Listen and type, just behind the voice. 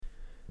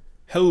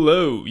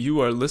Hello, you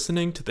are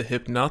listening to the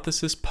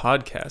Hypnothesis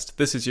Podcast.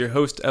 This is your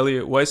host,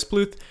 Elliot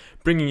Weisbluth,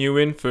 bringing you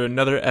in for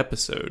another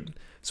episode.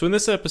 So in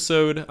this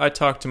episode, I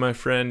talked to my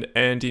friend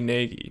Andy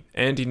Nagy.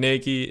 Andy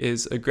Nagy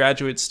is a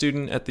graduate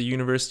student at the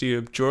University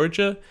of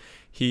Georgia.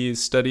 He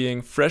is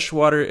studying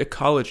freshwater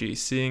ecology,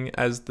 seeing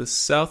as the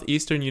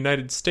southeastern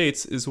United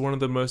States is one of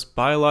the most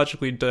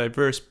biologically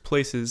diverse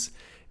places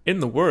in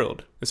the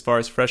world as far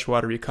as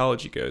freshwater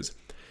ecology goes.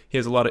 He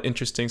has a lot of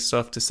interesting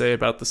stuff to say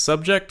about the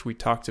subject. We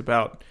talked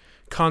about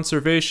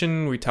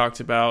conservation, we talked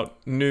about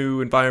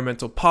new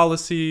environmental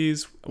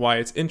policies, why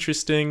it's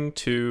interesting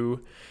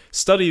to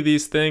study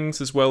these things,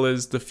 as well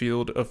as the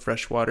field of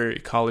freshwater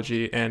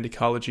ecology and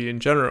ecology in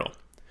general.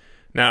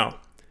 Now,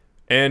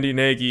 Andy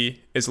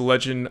Nagy is a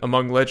legend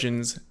among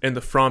legends in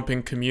the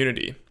fromping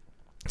community.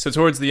 So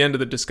towards the end of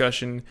the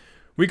discussion,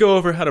 we go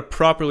over how to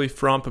properly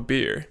fromp a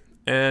beer.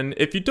 And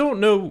if you don't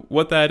know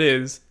what that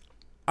is,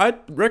 I'd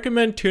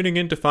recommend tuning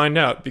in to find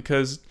out,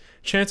 because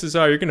chances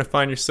are you're going to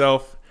find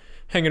yourself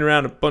hanging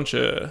around a bunch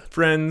of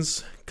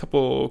friends,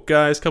 couple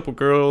guys, couple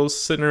girls,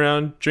 sitting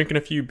around drinking a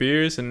few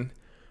beers, and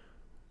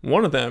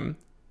one of them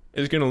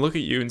is going to look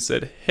at you and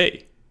say,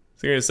 hey,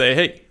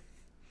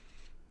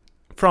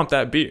 fromp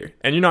that beer,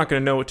 and you're not going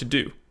to know what to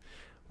do.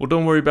 Well,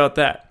 don't worry about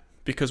that,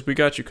 because we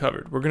got you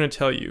covered. We're going to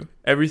tell you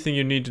everything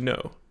you need to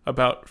know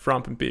about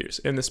fromping beers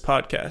in this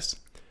podcast.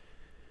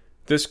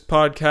 This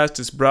podcast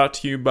is brought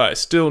to you by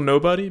Still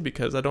Nobody,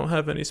 because I don't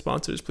have any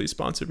sponsors. Please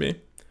sponsor me.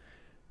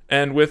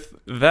 And with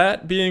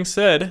that being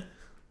said,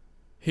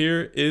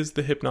 here is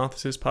the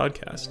Hypnothesis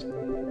Podcast.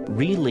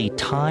 Really,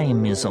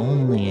 time is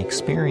only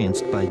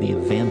experienced by the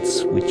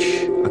events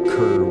which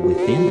occur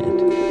within it.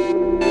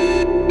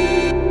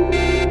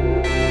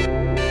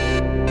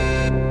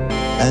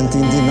 And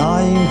in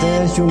denying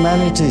their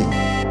humanity,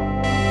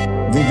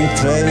 we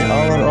betray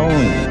our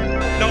own.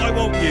 No, I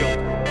won't yield.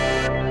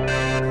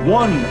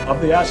 One of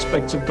the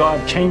aspects of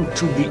God came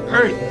to the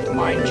earth,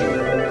 mind you.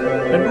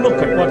 And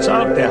look at what's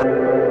out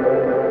there.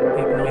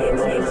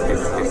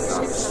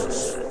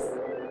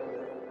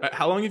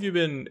 How long have you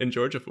been in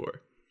Georgia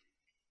for?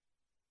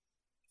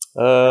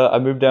 I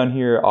moved down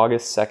here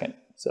August 2nd,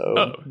 so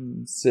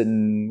I'm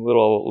sitting a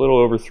little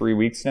over 3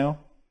 weeks now.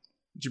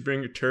 Did you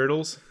bring your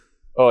turtles?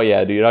 Oh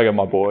yeah, dude, I got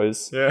my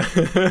boys. Yeah.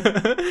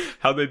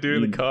 How'd they do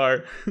in the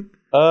car?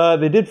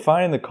 They did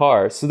fine in the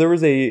car. So there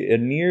was a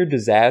near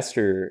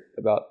disaster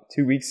about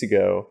 2 weeks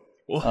ago.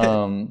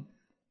 What?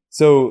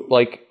 So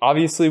like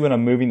obviously when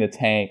I'm moving the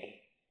tank,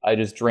 I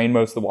just drain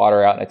most of the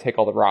water out and I take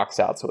all the rocks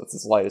out so it's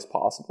as light as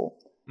possible.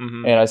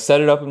 Mm-hmm. And I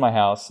set it up in my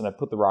house and I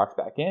put the rocks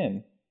back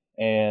in.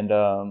 And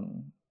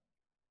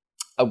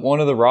one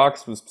of the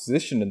rocks was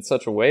positioned in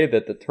such a way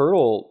that a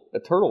turtle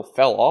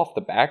fell off the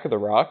back of the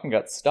rock and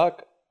got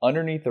stuck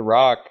underneath the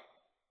rock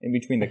in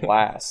between the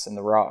glass and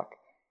the rock.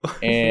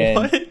 And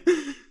What?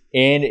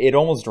 And it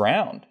almost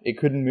drowned. It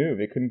couldn't move.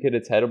 It couldn't get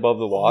its head above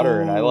the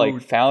water. And I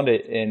found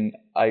it and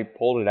I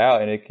pulled it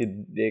out and it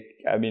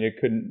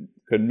couldn't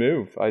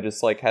move. I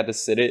just had to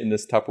sit it in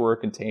this Tupperware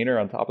container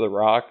on top of the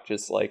rock,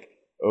 just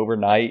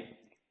overnight.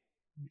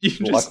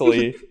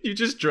 Luckily, you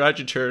just dried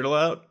your turtle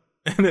out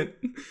and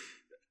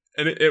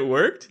it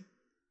worked?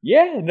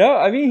 Yeah, no,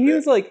 I mean he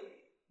was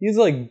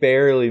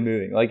barely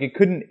moving. It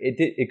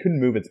couldn't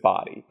move its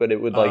body, but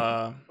it would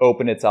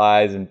open its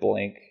eyes and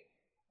blink.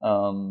 I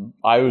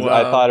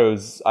thought it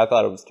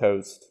was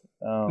toast.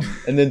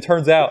 And then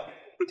turns out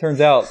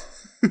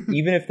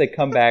even if they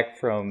come back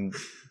from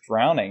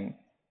drowning,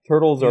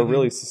 turtles are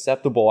really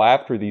susceptible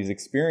after these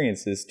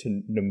experiences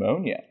to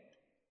pneumonia.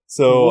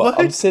 So what?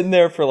 I'm sitting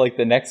there for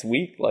the next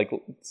week,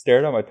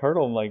 staring at my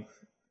turtle. I'm like,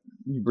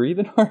 you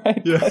breathing all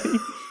right, Yeah. buddy?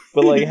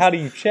 But how do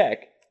you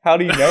check? How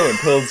do you know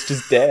until it's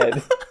just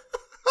dead?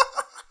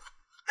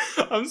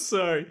 I'm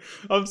sorry.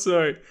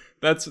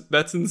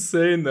 That's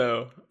insane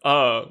though.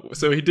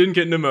 So he didn't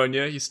get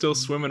pneumonia. He's still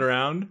swimming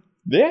around.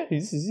 Yeah,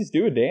 he's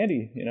doing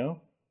dandy,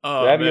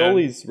 Oh,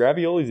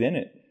 Ravioli's in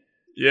it.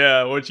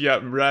 Yeah, what you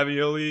got?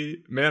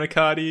 Ravioli,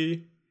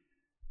 manicotti,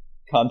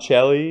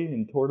 Concelli,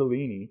 and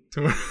tortellini.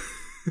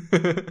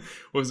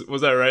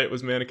 Was that right?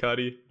 Was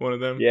manicotti one of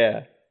them?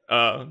 Yeah.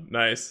 Oh,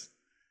 nice.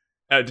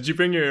 Did you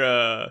bring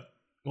your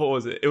what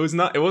was it? It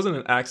wasn't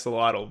an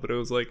axolotl, but it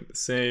was the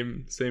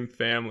same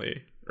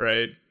family,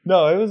 right?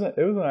 No, it was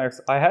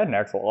I had an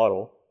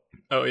axolotl.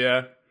 Oh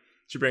yeah.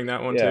 Did you bring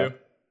that one too?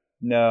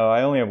 No,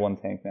 I only have one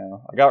tank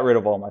now. I got rid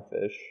of all my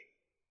fish.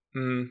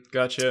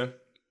 Gotcha.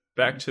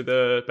 Back to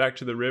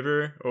the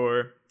river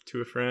or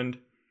to a friend?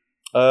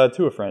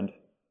 To a friend.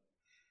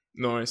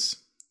 Nice.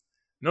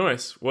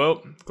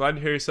 Well, glad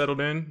to hear you settled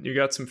in. You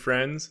got some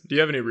friends. Do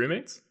you have any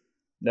roommates?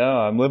 No,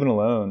 I'm living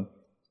alone.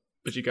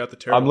 But you got the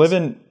turtles.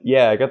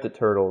 I got the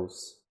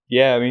turtles.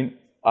 Yeah, I mean,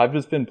 I've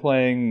just been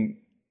playing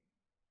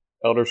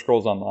Elder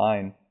Scrolls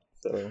Online.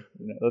 So,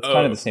 that's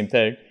kind of the same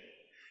thing.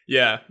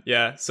 Yeah.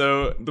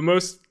 So the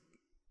most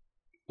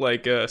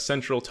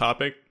central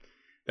topic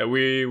that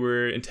we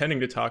were intending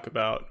to talk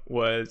about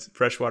was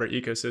freshwater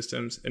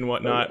ecosystems and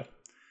whatnot. Oh, yeah.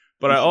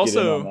 But I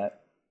also, get in on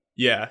that.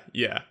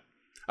 yeah.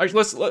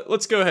 Actually,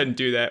 let's go ahead and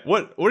do that.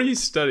 What are you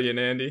studying,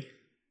 Andy?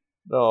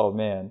 Oh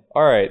man!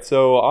 All right,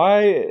 so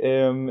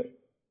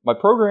my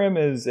program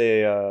is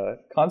a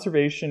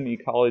conservation,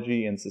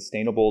 ecology, and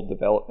sustainable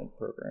development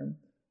program.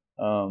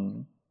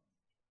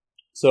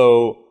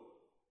 So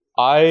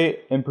I,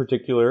 in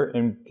particular,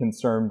 am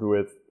concerned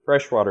with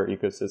freshwater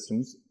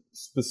ecosystems,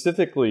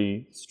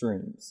 specifically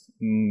streams,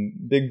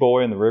 big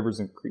boy and the rivers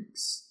and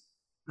creeks.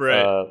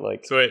 Right.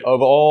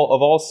 Of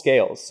all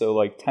scales. So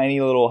like tiny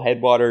little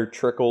headwater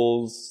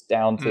trickles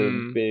down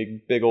to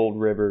big old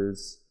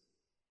rivers.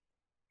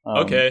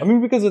 Okay. I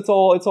mean, because it's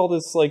all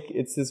this like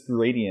it's this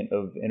gradient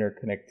of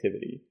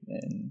interconnectivity.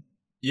 And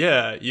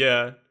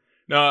yeah.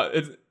 Now,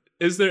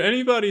 is there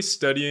anybody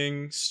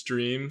studying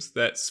streams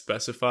that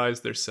specifies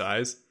their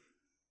size?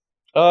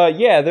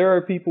 Yeah, there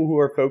are people who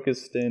are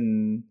focused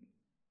in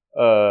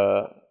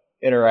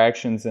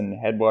interactions in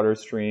headwater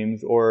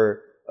streams,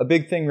 or a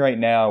big thing right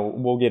now,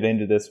 we'll get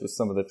into this with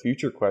some of the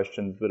future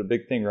questions, but a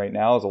big thing right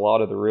now is a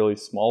lot of the really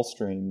small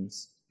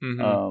streams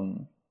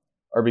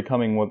are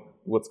becoming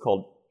what's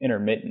called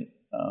intermittent.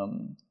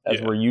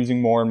 As we're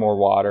using more and more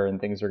water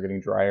and things are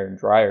getting drier and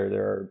drier,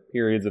 there are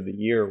periods of the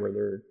year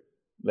where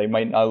they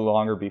might no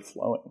longer be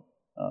flowing.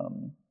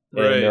 And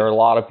there are a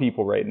lot of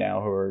people right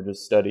now who are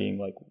just studying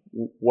like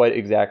what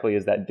exactly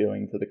is that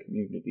doing to the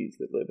communities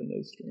that live in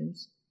those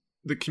streams.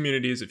 The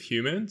communities of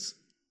humans?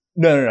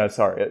 No,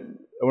 sorry.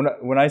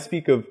 When I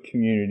speak of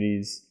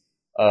communities,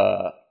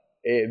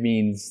 it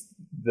means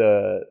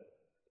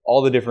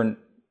all the different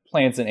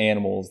plants and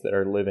animals that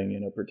are living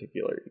in a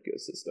particular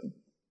ecosystem.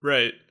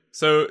 Right.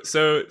 So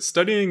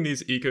studying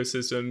these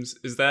ecosystems,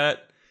 is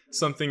that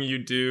something you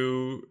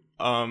do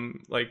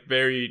like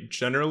very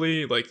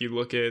generally? Like you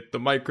look at the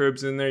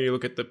microbes in there, you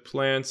look at the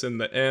plants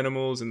and the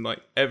animals and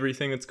like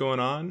everything that's going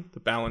on, the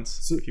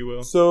balance, if you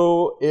will.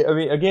 So, I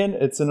mean, again,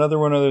 it's another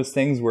one of those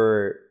things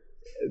where,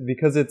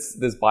 because it's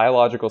this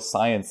biological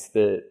science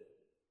that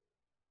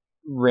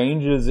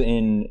ranges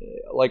in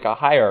like a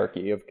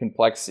hierarchy of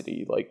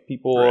complexity. Like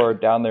people are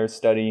down there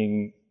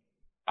studying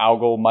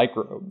algal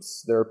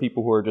microbes. There are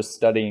people who are just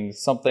studying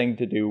something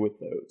to do with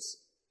those.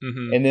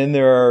 And then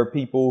there are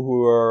people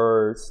who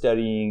are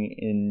studying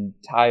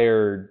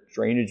entire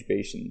drainage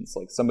basins.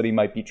 Like somebody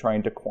might be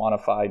trying to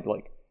quantify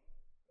like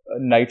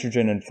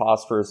nitrogen and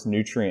phosphorus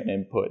nutrient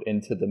input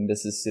into the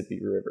Mississippi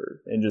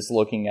River and just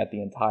looking at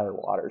the entire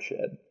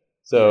watershed.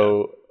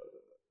 So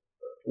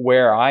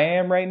where I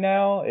am right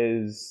now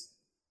is,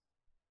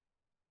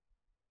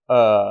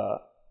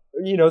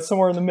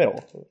 somewhere in the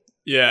middle.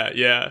 Yeah.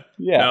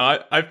 No,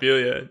 I feel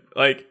you.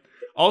 Like,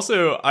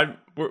 also,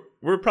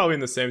 we're probably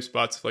in the same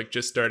spots of like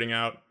just starting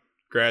out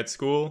grad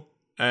school,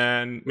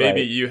 and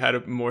maybe you had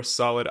a more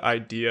solid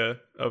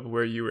idea of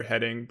where you were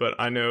heading. But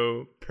I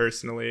know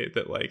personally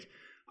that like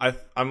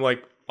I'm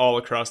like all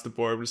across the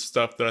board with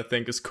stuff that I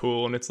think is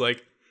cool, and it's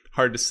like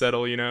hard to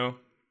settle, you know.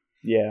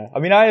 Yeah, I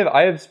mean,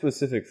 I have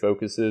specific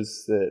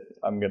focuses that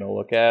I'm gonna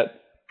look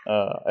at.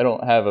 I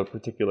don't have a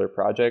particular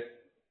project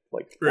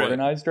like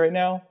organized right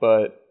now,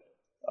 but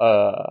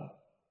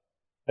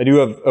I do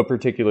have a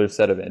particular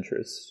set of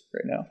interests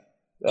right now.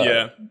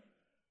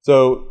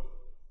 So,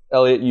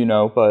 Elliot,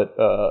 but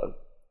a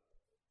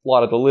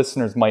lot of the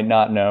listeners might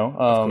not know.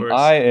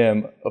 I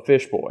am a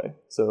fish boy.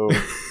 So,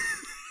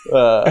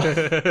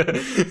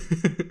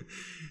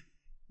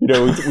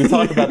 we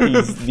talk about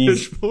these.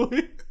 Fish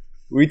boy?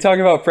 We talk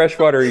about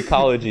freshwater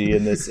ecology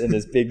in this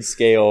big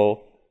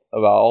scale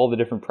about all the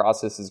different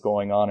processes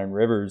going on in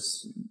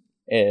rivers,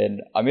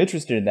 and I'm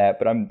interested in that.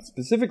 But I'm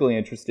specifically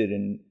interested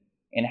in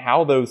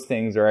how those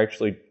things are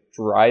actually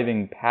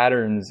driving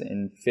patterns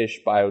in fish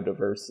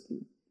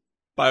biodiversity.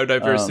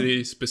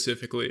 Biodiversity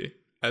specifically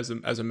as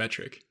a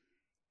metric.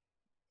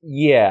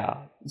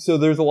 Yeah. So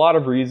there's a lot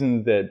of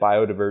reasons that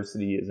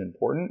biodiversity is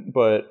important,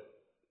 but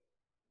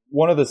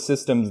one of the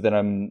systems that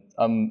I'm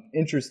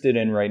interested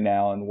in right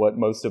now and what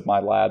most of my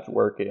lab's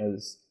work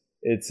is,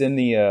 it's in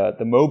the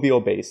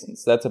Mobile Basin.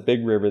 So that's a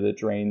big river that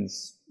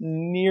drains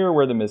near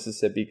where the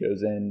Mississippi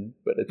goes in,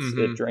 but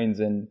it drains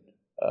in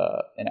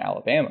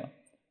Alabama.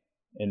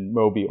 In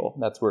Mobile,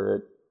 that's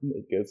where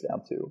it goes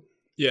down to.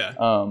 Yeah.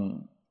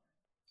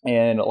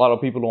 And a lot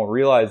of people don't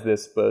realize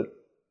this, but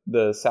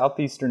the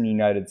southeastern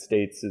United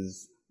States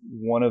is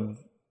one of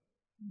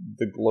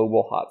the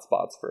global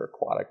hotspots for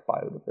aquatic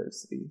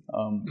biodiversity.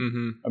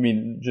 I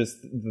mean,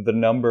 just the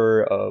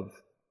number of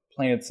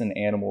plants and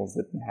animals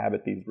that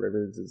inhabit these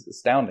rivers is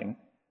astounding.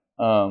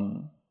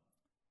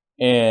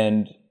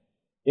 And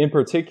in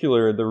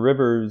particular, the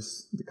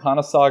rivers, the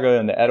Conasauga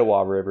and the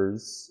Etowah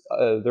rivers,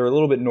 they're a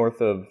little bit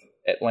north of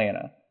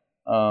Atlanta.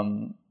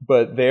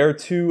 But they're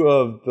two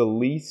of the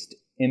least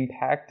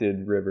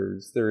impacted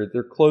rivers.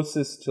 They're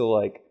closest to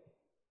like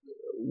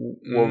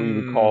what we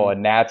would call a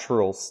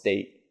natural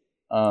state.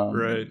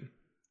 And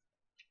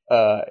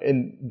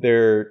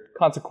they're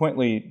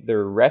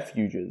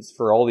refuges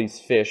for all these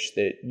fish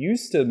that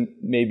used to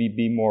maybe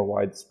be more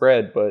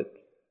widespread, but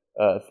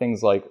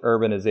things like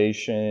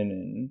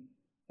urbanization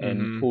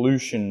and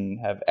pollution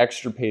have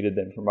extirpated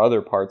them from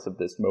other parts of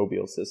this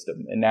Mobile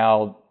system. And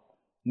now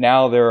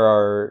now there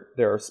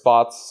are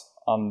spots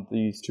on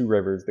these two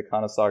rivers, the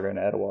Canasaga and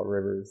Etowah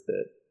rivers,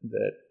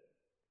 that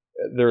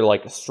they're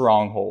like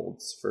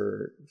strongholds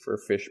for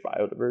fish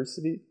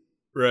biodiversity.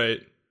 Right.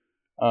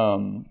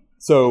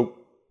 So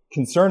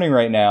concerning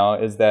right now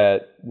is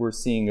that we're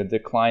seeing a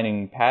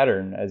declining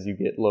pattern as you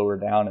get lower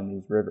down in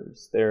these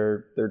rivers.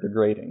 They're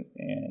degrading,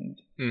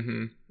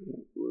 and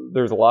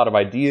there's a lot of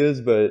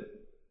ideas, but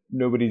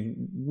nobody's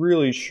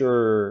really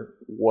sure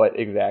what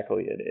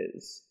exactly it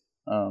is.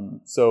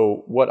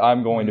 So what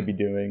I'm going to be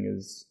doing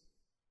is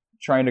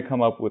trying to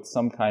come up with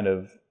some kind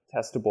of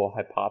testable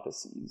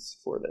hypotheses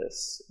for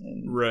this.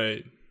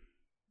 Right.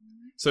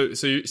 So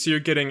you're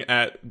getting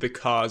at the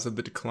cause of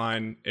the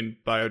decline in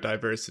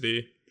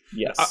biodiversity.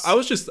 Yes. I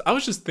was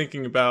just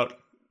thinking about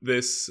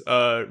this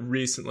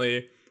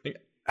recently.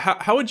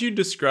 How would you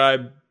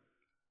describe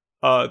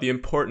the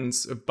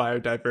importance of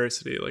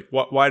biodiversity? Like,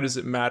 why does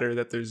it matter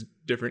that there's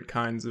different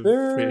kinds of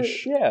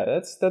fish? Yeah,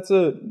 that's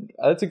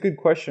a good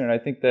question, and I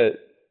think that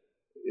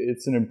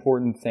it's an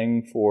important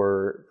thing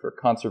for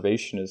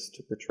conservationists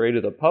to portray to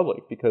the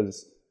public,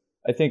 because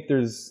I think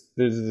there's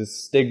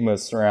this stigma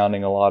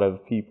surrounding a lot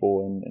of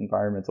people and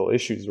environmental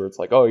issues where it's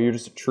like, oh, you're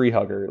just a tree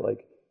hugger,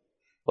 like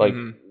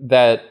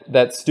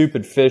that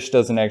stupid fish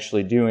doesn't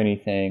actually do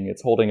anything.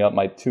 It's holding up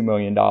my $2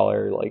 million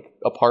like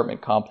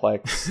apartment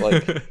complex.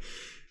 Like,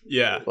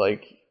 yeah.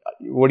 Like,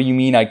 what do you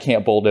mean I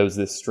can't bulldoze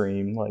this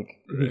stream? Like,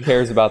 who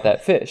cares about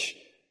that fish?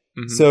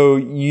 So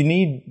you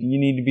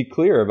need to be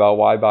clear about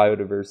why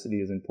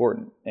biodiversity is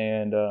important.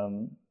 And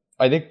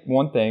I think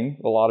one thing,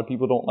 a lot of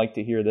people don't like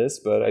to hear this,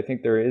 but I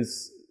think there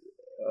is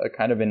a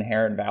kind of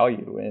inherent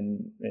value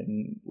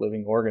in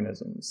living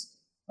organisms.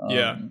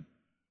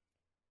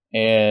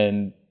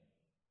 And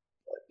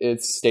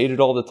it's stated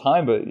all the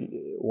time, but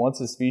once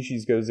a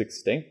species goes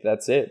extinct,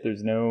 that's it.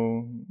 There's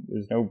no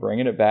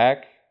bringing it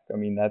back. I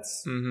mean,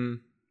 that's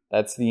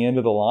the end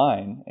of the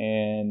line.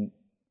 And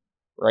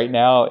right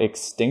now,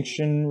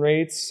 extinction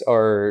rates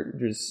are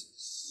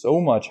just so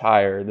much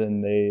higher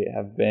than they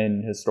have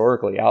been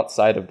historically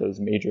outside of those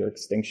major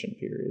extinction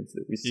periods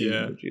that we see in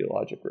the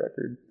geologic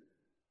record.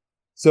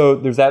 So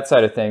there's that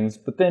side of things.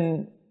 But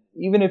then,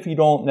 even if you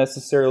don't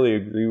necessarily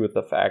agree with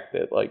the fact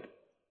that like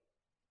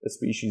a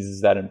species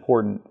is that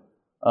important,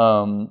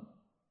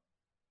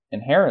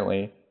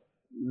 inherently,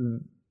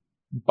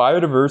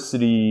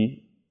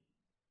 biodiversity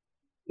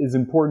is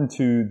important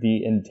to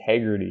the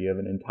integrity of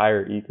an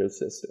entire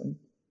ecosystem.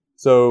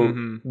 So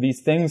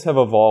these things have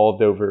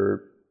evolved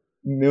over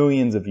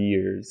millions of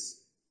years,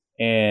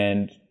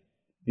 and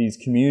these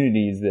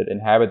communities that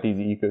inhabit these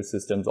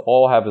ecosystems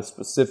all have a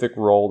specific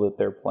role that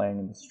they're playing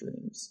in the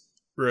streams.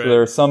 Right. So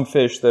there are some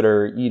fish that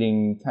are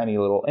eating tiny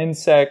little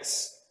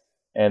insects,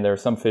 and there are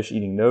some fish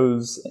eating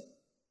those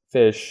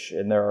fish,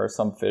 and there are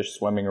some fish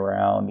swimming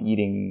around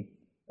eating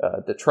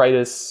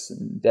detritus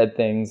and dead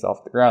things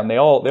off the ground. They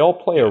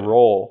all play a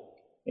role.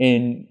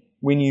 And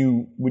when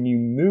you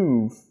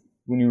remove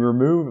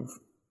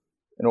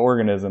an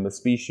organism, a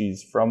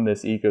species, from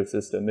this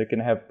ecosystem, it can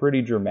have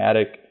pretty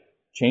dramatic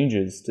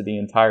changes to the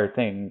entire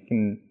thing. It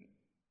can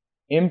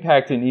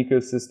impact an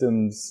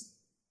ecosystem's,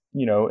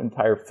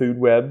 entire food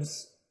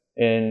webs,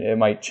 and it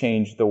might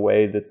change the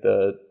way that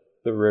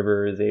the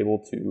river is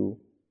able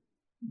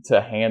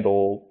to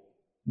handle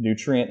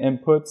nutrient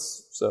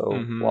inputs. So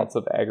lots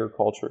of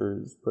agriculture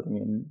is putting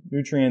in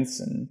nutrients,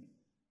 and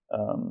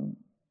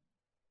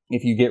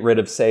if you get rid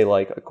of, say,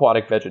 like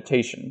aquatic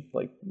vegetation,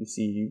 like you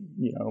see,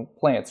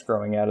 plants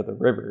growing out of the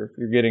river,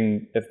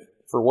 if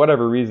for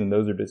whatever reason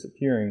those are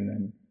disappearing,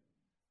 then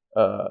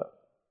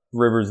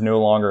rivers no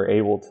longer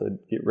able to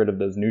get rid of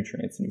those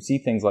nutrients, and you see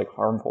things like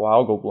harmful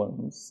algal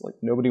blooms. Like,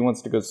 nobody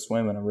wants to go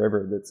swim in a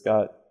river that's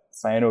got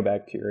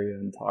cyanobacteria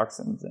and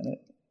toxins in it.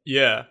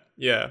 Yeah.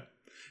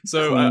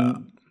 So, I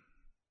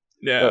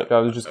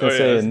was just going to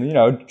say,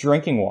 and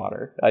drinking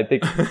water. I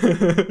think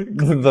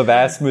the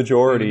vast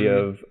majority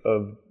of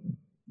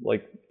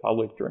like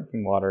public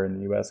drinking water in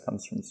the U.S.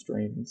 comes from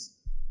streams.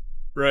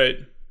 Right.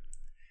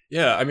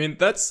 Yeah. I mean,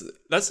 that's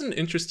an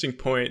interesting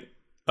point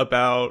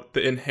about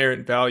the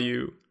inherent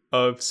value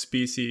of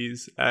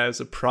species as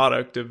a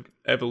product of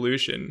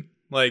evolution.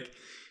 Like,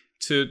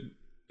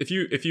 if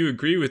you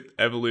agree with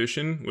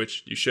evolution,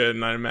 which you should,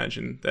 and I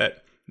imagine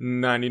that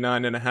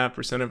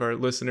 99.5% of our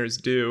listeners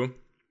do,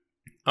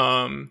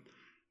 then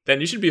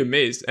you should be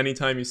amazed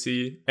anytime you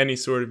see any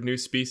sort of new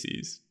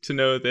species, to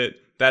know that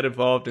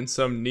evolved in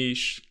some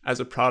niche as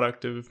a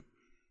product of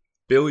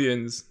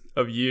billions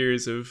of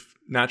years of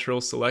natural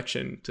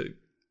selection to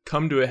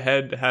come to a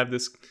head, to have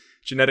this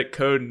genetic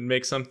code and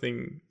make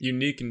something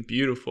unique and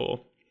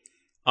beautiful.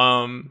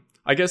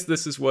 I guess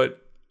this is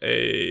what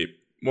a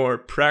more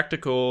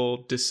practical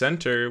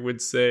dissenter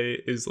would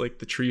say is like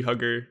the tree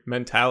hugger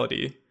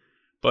mentality.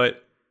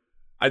 But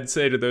I'd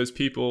say to those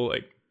people,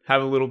 like,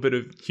 have a little bit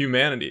of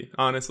humanity,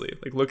 honestly.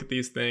 Like, look at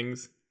these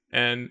things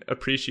and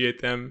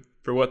appreciate them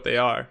for what they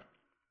are.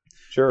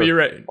 Sure. But you're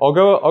right. I'll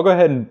go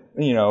ahead and,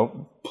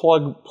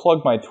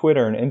 plug my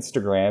Twitter and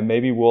Instagram.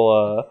 Maybe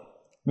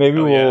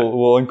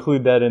we'll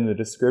include that in the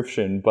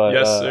description. But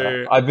yes,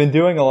 sir. I've been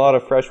doing a lot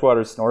of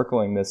freshwater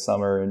snorkeling this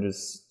summer and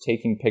just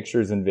taking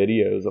pictures and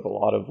videos of a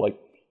lot of like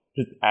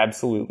just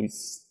absolutely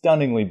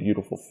stunningly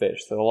beautiful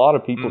fish that a lot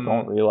of people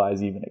don't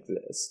realize even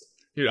exist.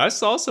 Dude, I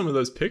saw some of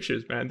those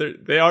pictures, man.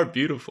 They are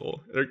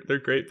beautiful. They're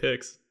great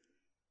pics.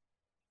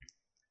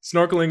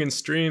 Snorkeling in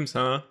streams,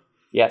 huh?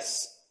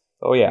 Yes.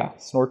 Oh yeah,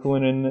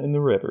 snorkeling in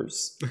the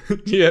rivers.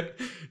 Yeah.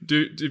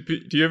 Do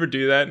you ever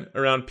do that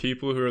around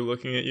people who are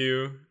looking at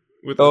you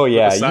with you with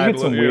get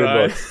some weird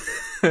looks.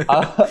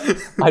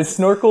 I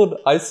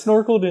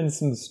snorkeled in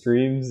some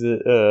streams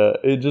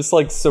in just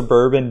like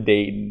suburban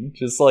Dayton,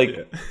 just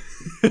like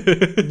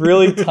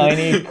really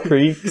tiny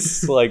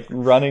creeks like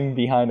running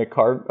behind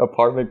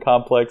apartment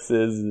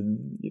complexes,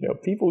 and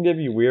people give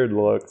you weird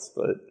looks,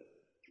 but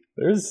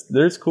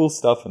there's cool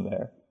stuff in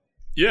there.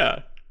 Yeah,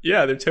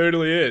 there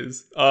totally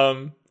is.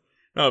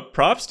 No,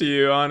 props to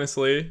you,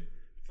 honestly,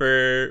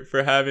 for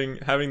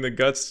having the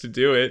guts to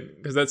do it,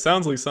 because that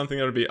sounds like something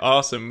that would be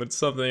awesome, but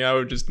something I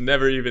would just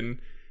never even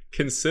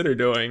consider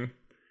doing.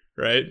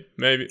 Right?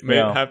 Maybe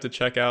have to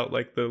check out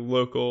like the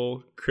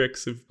local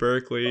creeks of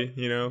Berkeley.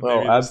 Maybe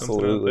there's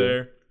something out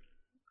there.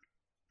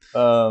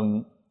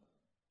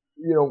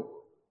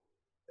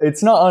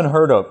 It's not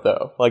unheard of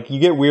though. Like you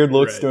get weird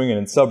looks doing it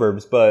in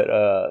suburbs, but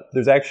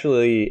there's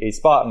actually a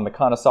spot in the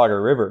Conasauga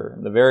River,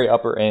 the very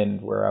upper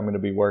end where I'm going to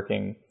be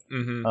working.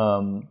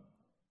 Mm-hmm.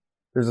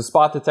 There's a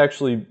spot that's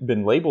actually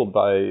been labeled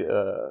by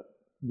the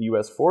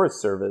U.S.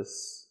 Forest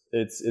Service.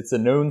 It's a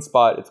known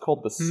spot. It's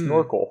called the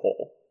Snorkel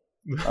Hole.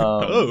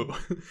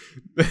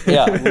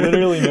 Yeah,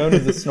 literally known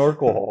as the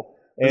Snorkel Hole.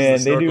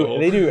 And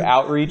they do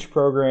outreach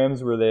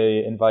programs where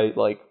they invite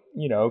like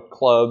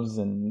clubs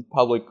and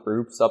public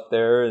groups up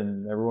there,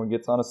 and everyone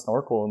gets on a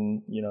snorkel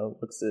and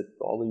looks at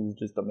all these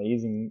just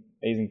amazing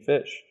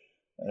fish.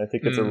 And I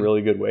think it's a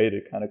really good way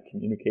to kind of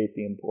communicate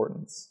the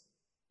importance.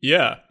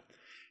 Yeah.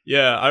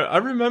 I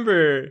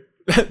remember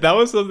that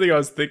was something I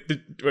was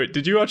thinking. Wait,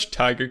 did you watch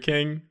Tiger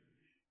King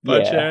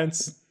by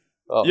chance?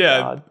 Oh,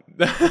 God.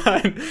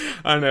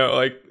 I know,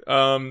 like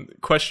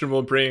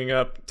questionable bringing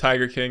up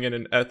Tiger King in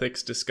an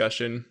ethics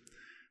discussion,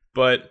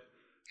 but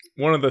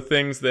one of the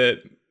things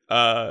that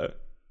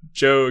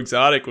Joe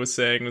Exotic was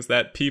saying was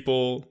that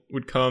people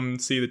would come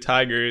see the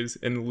tigers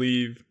and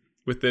leave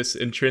with this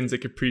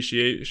intrinsic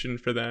appreciation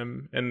for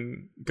them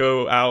and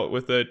go out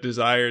with a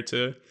desire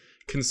to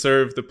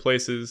conserve the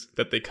places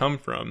that they come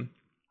from.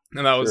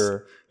 And that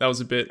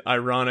was a bit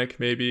ironic,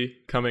 maybe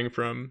coming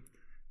from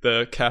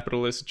the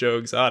capitalist Joe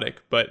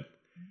Exotic, but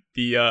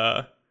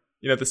the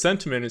the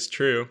sentiment is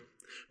true.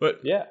 But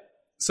yeah,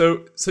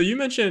 so you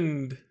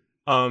mentioned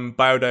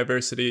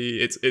biodiversity.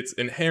 It's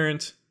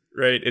inherent,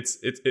 right?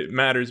 It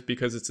matters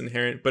because it's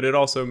inherent, but it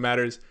also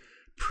matters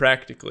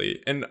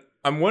practically. And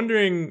I'm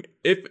wondering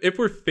if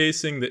we're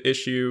facing the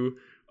issue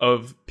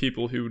of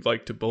people who would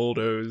like to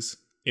bulldoze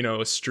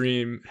a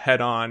stream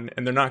head on,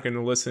 and they're not going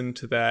to listen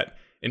to that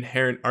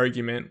inherent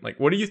argument. Like,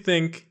 what do you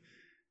think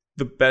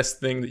the best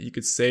thing that you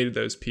could say to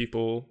those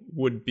people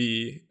would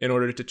be in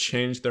order to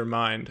change their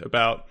mind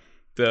about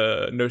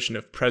the notion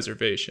of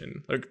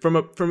preservation, like from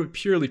a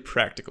purely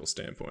practical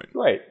standpoint?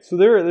 Right. So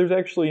there's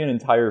actually an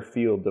entire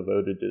field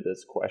devoted to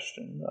this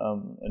question,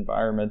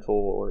 environmental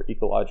or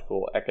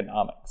ecological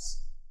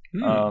economics,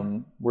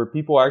 where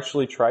people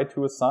actually try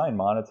to assign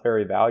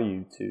monetary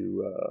value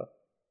to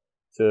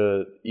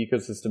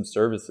ecosystem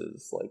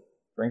services like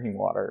drinking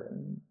water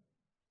and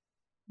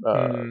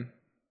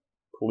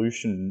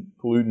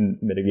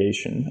pollutant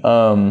mitigation.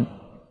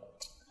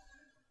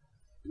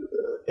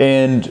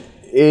 And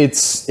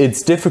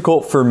it's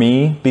difficult for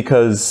me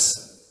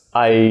because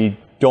I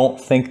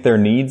don't think there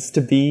needs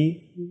to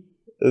be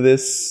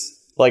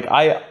this, like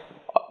I'm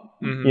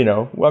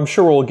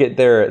sure we'll get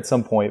there at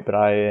some point, but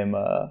I am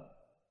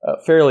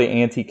fairly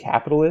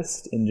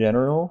anti-capitalist in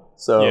general.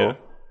 So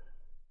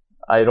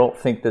I don't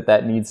think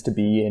that needs to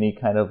be any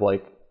kind of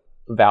like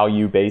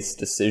value-based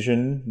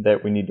decision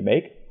that we need to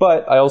make.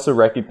 But I also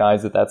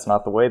recognize that that's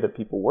not the way that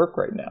people work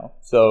right now.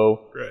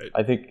 So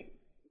I think,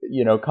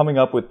 coming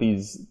up with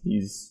these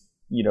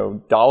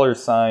dollar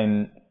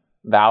sign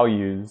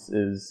values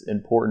is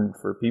important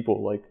for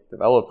people like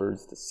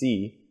developers to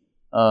see.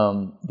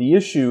 The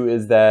issue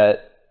is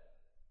that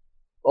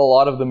a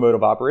lot of the mode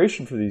of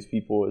operation for these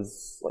people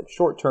is like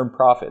short-term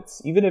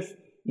profits. Even if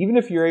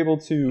you're able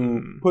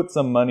to put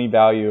some money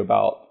value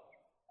about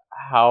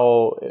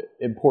how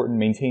important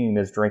maintaining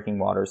this drinking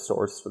water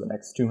source for the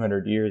next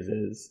 200 years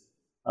is,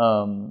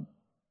 at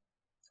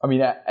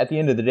the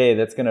end of the day,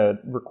 that's going to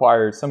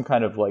require some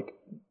kind of like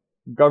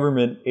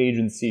government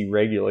agency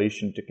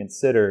regulation to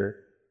consider,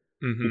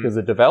 because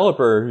a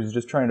developer who's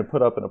just trying to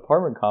put up an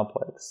apartment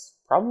complex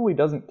probably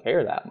doesn't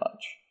care that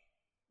much.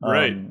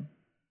 Right.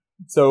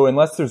 So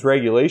unless there's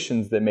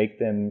regulations that make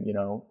them,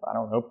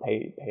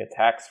 pay a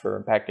tax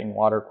for impacting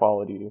water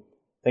quality,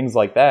 things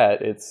like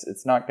that,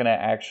 it's not going to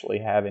actually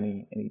have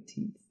any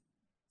teeth.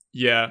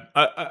 Yeah,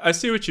 I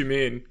see what you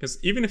mean, because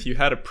even if you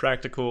had a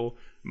practical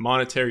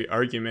monetary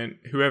argument,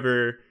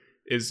 whoever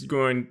is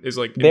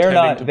like they're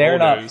not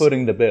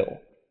footing the bill.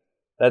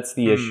 That's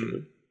the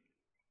issue.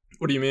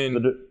 What do you mean?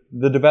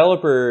 The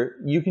developer,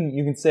 you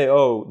can say,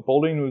 oh,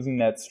 bulldozing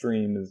that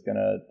stream is going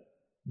to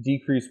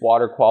decrease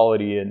water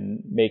quality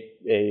and make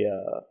a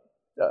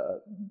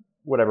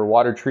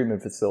water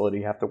treatment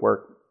facility have to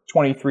work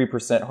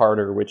 23%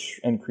 harder, which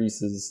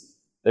increases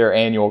their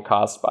annual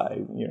cost by,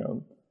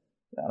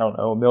 I don't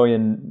know,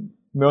 $1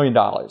 million.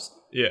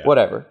 Yeah.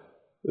 Whatever.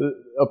 The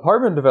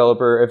apartment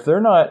developer, if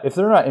they're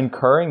not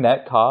incurring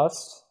that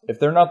cost, if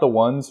they're not the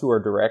ones who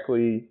are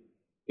directly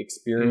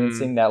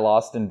experiencing that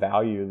loss in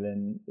value,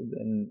 then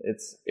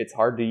it's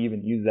hard to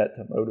even use that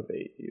to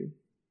motivate you.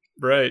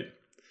 Right.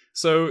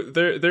 So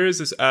there is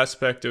this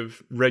aspect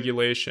of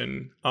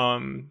regulation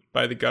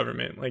by the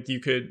government. Like you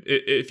could,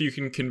 if you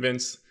can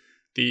convince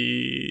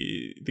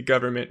the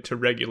government to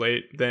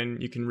regulate, then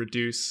you can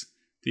reduce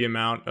the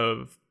amount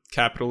of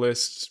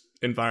capitalist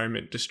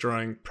environment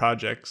destroying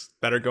projects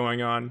that are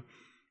going on.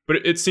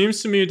 But it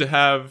seems to me to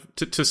have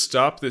to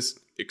stop this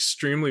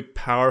extremely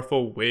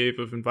powerful wave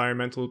of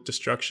environmental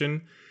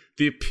destruction,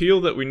 the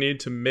appeal that we need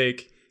to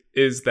make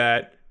is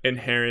that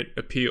inherent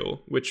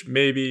appeal, which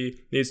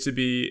maybe needs to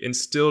be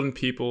instilled in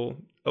people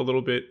a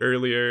little bit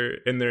earlier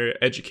in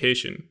their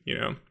education.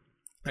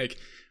 Like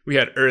we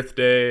had Earth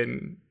Day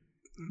and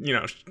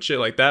shit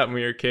like that when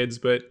we were kids,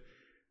 but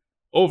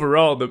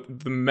overall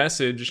the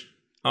message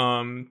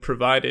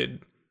provided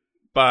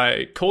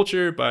by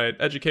culture, by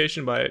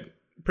education, by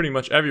pretty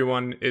much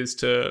everyone is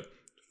to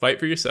fight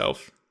for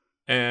yourself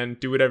and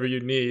do whatever you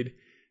need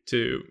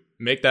to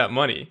make that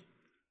money.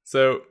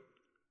 So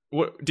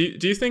what do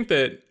you think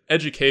that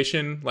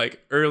education,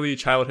 like early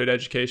childhood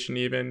education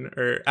even,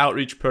 or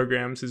outreach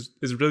programs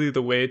is really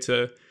the way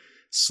to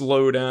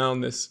slow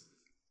down this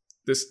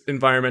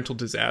environmental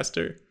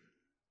disaster?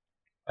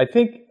 I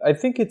think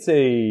it's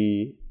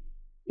a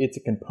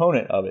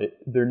component of it.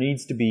 There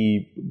needs to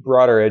be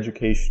broader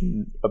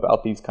education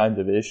about these kinds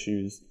of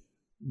issues.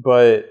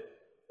 But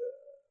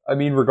I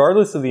mean,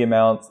 regardless of the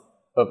amount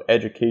of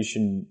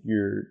education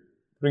you're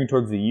putting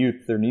towards the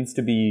youth, there needs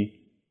to be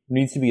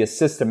a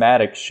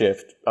systematic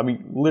shift. I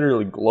mean,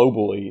 literally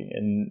globally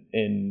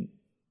in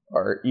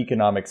our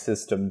economic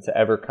system to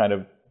ever kind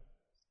of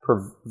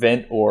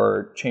prevent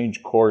or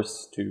change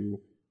course to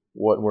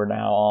what we're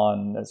now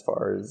on as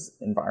far as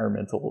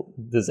environmental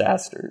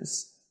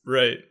disasters.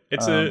 Right.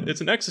 It's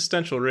an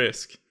existential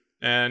risk.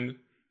 And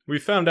we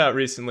found out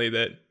recently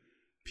that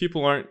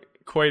people aren't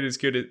quite as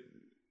good at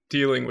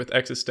dealing with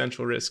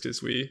existential risk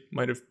as we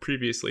might have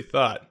previously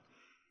thought.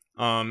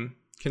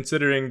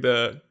 Considering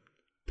the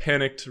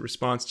panicked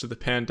response to the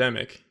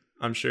pandemic,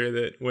 I'm sure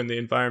that when the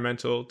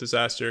environmental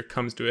disaster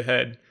comes to a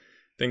head,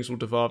 things will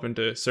devolve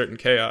into certain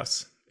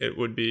chaos. It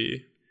would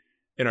be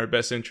in our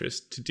best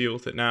interest to deal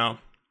with it now.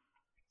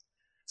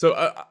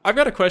 So I've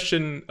got a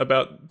question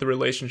about the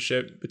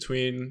relationship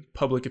between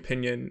public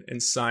opinion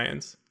and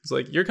science. It's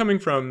like you're coming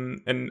from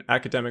an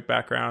academic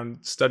background,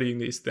 studying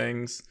these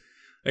things.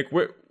 Like,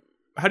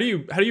 how do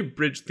you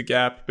bridge the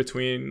gap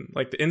between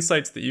like the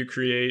insights that you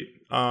create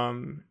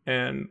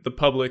and the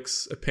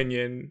public's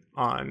opinion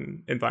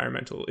on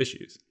environmental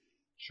issues?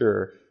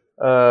 Sure,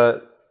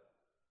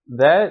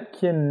 that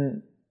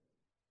can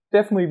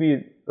definitely be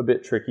a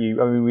bit tricky.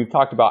 I mean, we've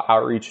talked about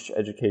outreach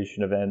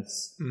education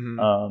events.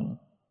 Mm-hmm.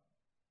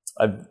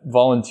 I've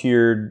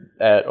volunteered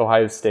at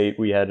Ohio State.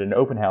 We had an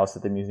open house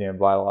at the Museum of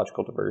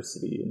Biological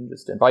Diversity and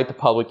just invite the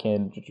public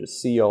in to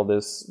just see all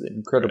this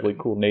incredibly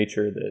cool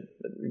nature that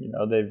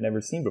they've never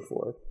seen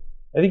before.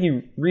 I think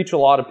you reach a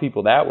lot of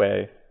people that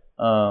way.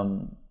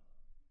 But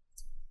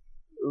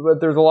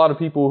there's a lot of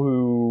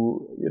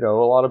people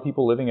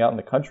living out in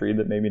the country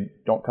that maybe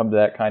don't come to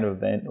that kind of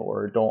event,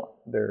 or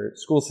their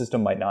school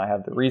system might not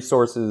have the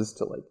resources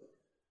to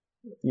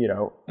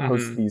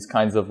host these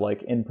kinds of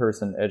like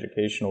in-person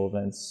educational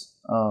events.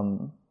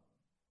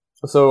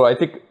 So I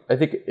think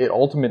it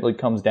ultimately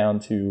comes down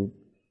to,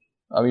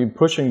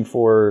 pushing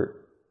for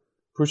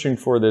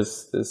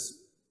this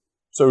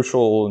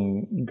social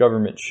and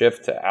government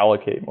shift to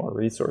allocate more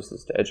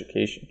resources to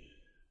education.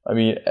 I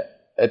mean,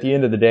 at the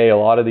end of the day, a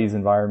lot of these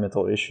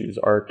environmental issues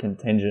are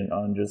contingent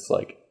on just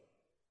like,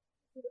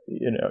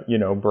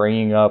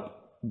 bringing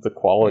up the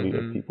quality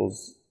of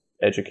people's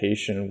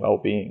education and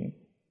well-being.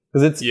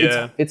 Because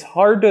it's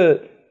hard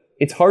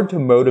to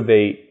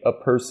motivate a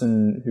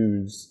person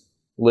who's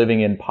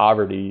living in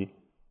poverty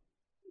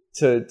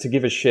to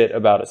give a shit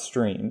about a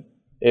stream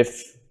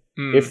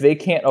if they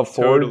can't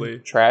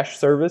afford trash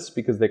service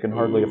because they can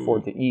hardly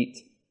afford to eat.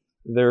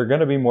 They're going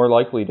to be more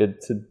likely to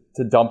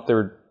dump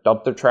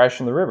their trash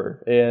in the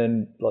river.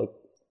 And like,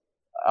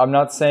 I'm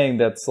not saying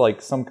that's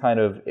like some kind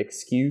of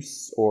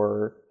excuse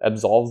or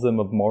absolves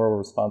them of moral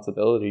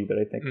responsibility, but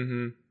I think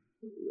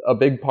a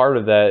big part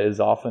of that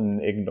is often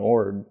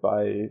ignored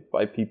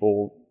by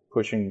people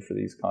pushing for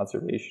these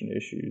conservation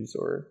issues,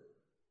 or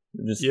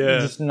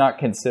just not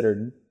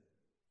considered.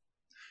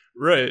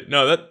 Right.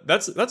 No,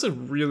 that's a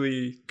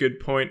really good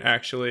point,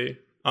 actually.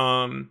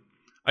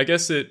 I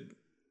guess it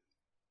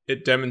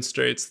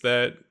demonstrates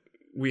that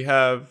we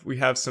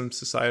have some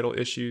societal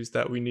issues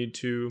that we need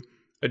to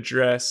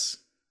address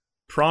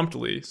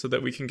promptly so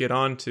that we can get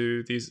on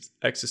to these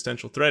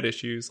existential threat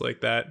issues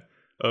like that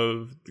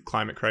of the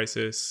climate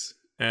crisis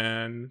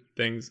and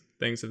things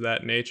of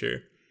that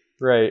nature.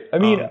 Right. I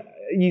mean,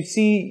 you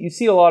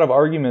see a lot of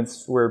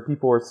arguments where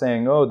people are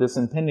saying, "Oh, this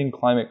impending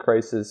climate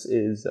crisis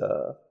is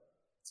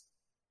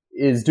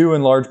due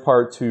in large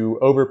part to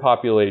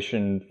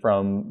overpopulation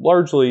from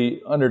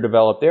largely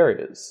underdeveloped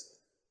areas,"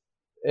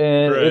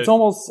 and right. it's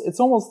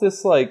almost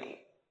this like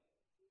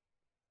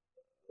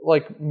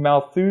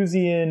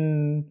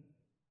Malthusian,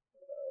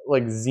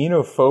 like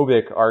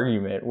xenophobic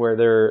argument where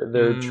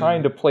they're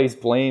trying to place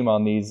blame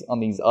on these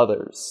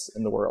others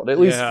in the world, at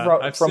least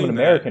from an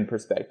American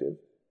perspective.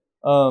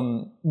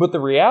 But the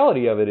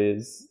reality of it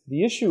is,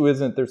 the issue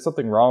isn't there's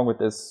something wrong with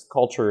this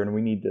culture and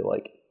we need to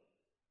like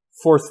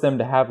force them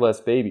to have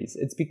less babies.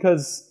 It's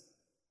because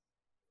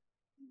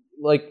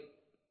like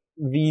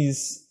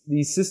these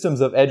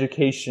systems of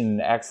education,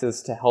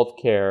 access to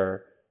healthcare,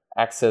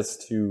 access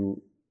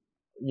to,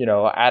 you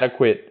know,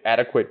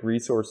 adequate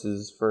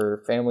resources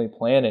for family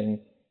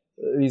planning,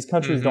 these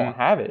countries don't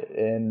have it,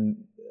 and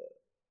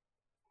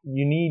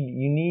you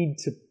need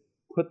to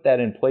put that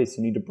in place.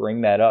 You need to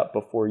bring that up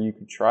before you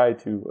can try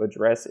to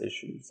address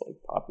issues like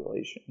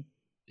population.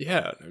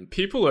 Yeah,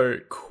 people are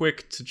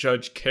quick to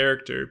judge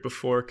character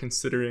before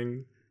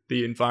considering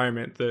the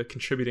environment, the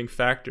contributing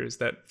factors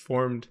that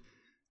formed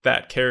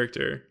that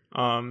character.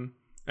 And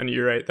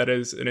you're right, that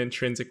is an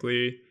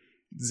intrinsically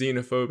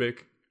xenophobic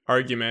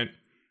argument.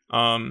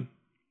 I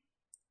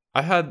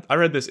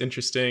read this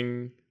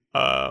interesting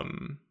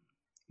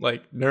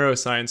like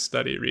neuroscience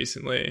study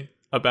recently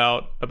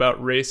about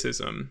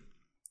racism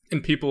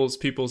and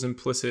people's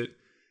implicit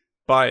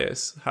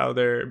bias, how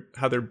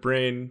their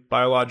brain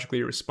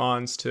biologically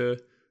responds to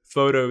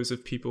photos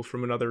of people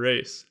from another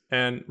race.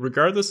 And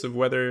regardless of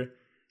whether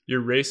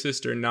you're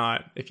racist or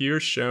not, if you're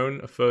shown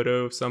a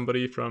photo of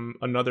somebody from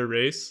another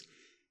race,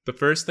 the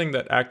first thing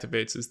that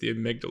activates is the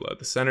amygdala,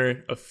 the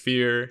center of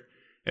fear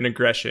and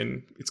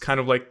aggression. It's kind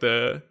of like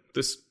the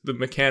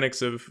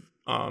mechanics of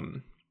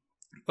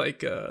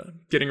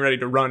getting ready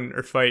to run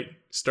or fight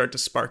start to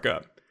spark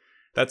up.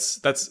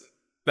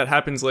 That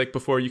happens like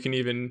before you can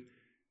even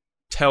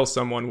tell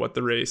someone what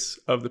the race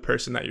of the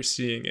person that you're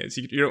seeing is.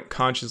 You don't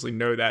consciously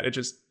know that.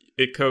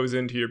 It goes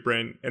into your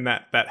brain, and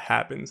that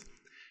happens.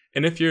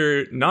 And if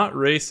you're not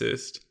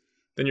racist,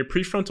 then your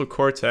prefrontal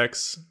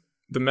cortex,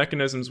 the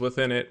mechanisms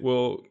within it,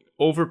 will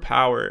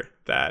overpower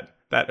that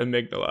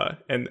amygdala,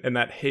 and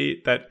that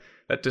hate, that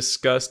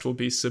disgust will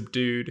be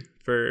subdued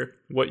for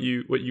what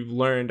you've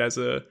learned as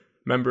a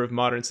member of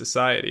modern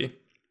society,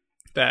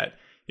 that,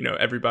 you know,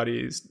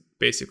 everybody's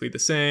basically the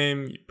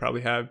same. You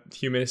probably have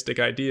humanistic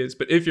ideas,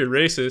 but if you're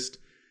racist,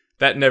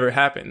 that never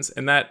happens,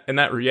 and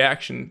that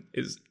reaction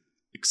is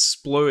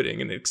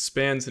exploding, and it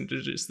expands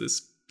into just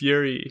this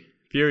fury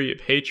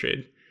of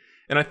hatred.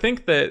 And I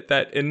think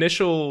that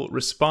initial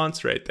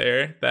response right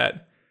there,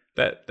 that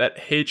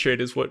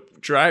hatred, is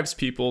what drives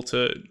people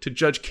to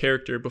judge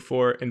character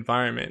before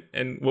environment.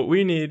 And what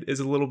we need is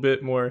a little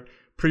bit more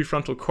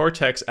prefrontal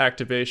cortex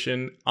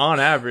activation on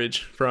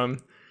average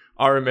from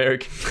our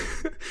American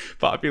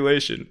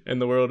population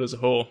and the world as a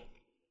whole.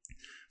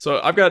 So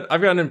I've got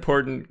an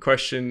important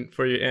question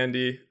for you,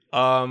 Andy.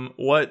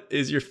 What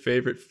is your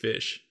favorite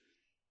fish?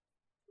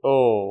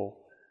 Oh,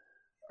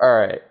 all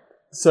right.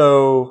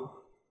 So,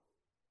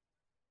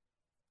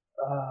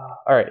 all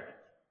right.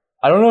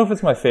 I don't know if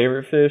it's my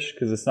favorite fish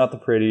because it's not the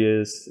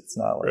prettiest. It's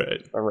not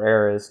like the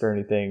rarest or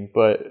anything.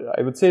 But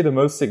I would say the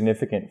most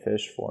significant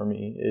fish for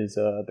me is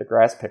the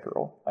grass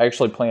pickerel. I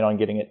actually plan on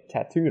getting it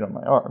tattooed on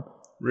my arm.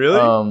 Really?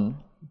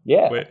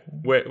 Yeah.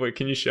 Wait.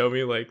 Can you show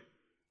me right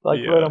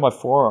on my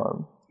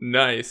forearm?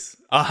 Nice.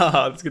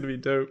 That's gonna be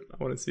dope.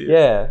 I want to see it.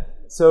 Yeah.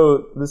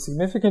 So the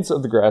significance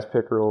of the grass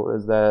pickerel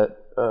is that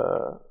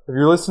if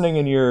you're listening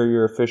and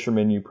you're a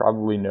fisherman, you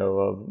probably know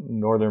of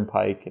northern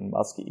pike and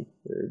muskie.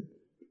 They're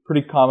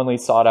pretty commonly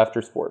sought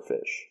after sport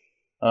fish.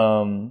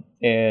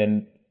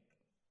 And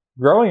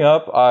growing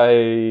up,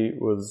 I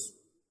was,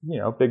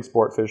 a big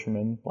sport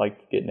fisherman,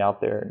 like getting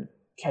out there and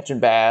catching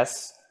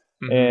bass,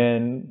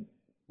 and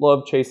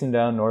loved chasing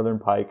down northern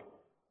pike.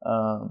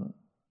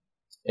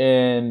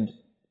 And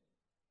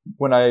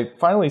when I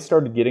finally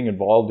started getting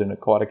involved in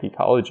aquatic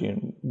ecology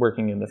and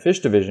working in the fish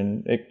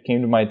division, it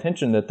came to my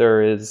attention that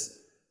there is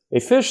a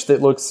fish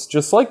that looks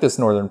just like this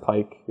northern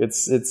pike.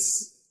 It's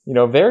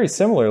very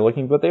similar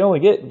looking, but they only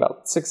get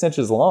about 6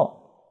 inches long.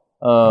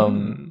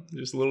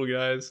 Just little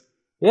guys.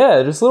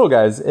 Yeah, just little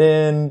guys.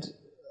 And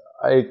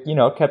I,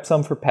 kept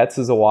some for pets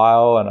as a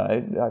while,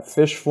 and I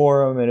fished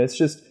for them, and it's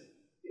just,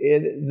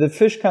 the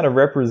fish kind of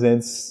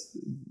represents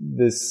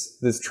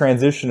this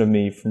transition of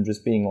me from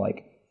just being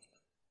like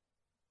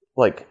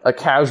a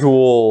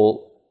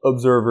casual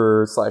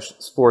observer /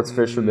 sports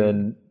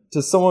fisherman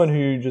to someone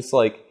who just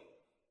like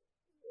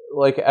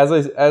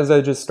as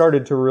I just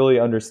started to really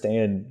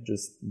understand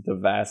just the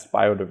vast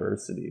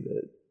biodiversity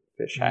that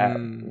fish have. I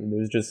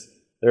mean,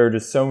 there are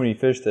just so many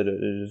fish that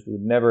it just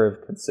would never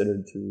have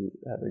considered to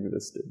have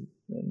existed.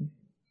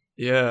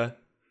 Yeah.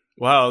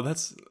 Wow,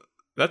 that's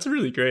a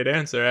really great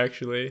answer,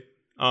 actually.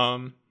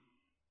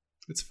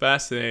 It's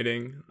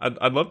fascinating.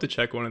 I'd love to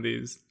check one of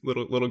these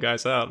little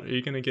guys out. Are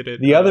you gonna get it?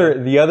 The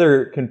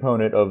other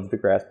component of the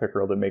grass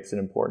pickerel that makes it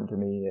important to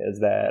me is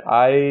that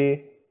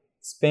I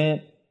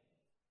spent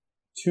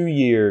 2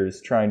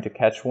 years trying to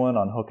catch one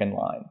on hook and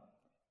line.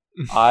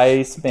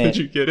 I spent Did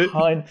you get it?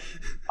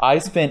 I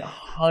spent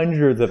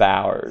hundreds of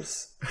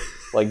hours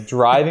like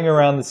driving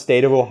around the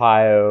state of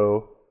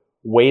Ohio,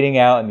 waiting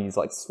out in these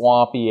like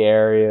swampy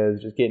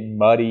areas, just getting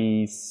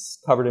muddy,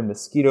 covered in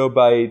mosquito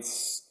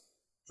bites,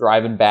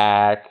 driving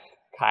back,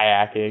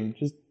 kayaking,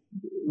 just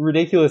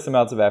ridiculous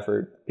amounts of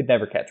effort. Could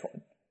never catch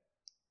one.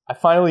 I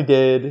finally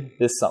did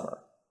this summer.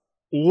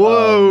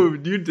 Whoa,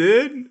 you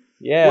did?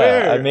 Yeah,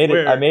 Where? I made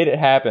it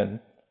happen.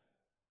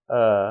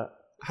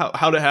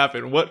 How'd it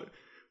happen? What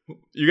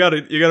you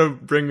gotta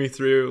bring me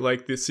through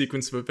like the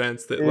sequence of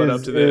events that led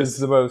up to this. Is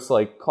the most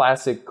like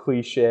classic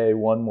cliche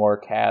one more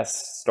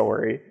cast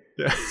story.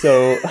 Yeah.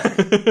 So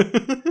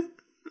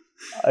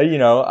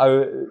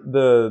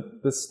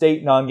the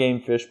state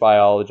non-game fish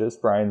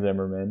biologist Brian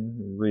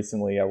Zimmerman.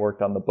 Recently, I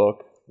worked on the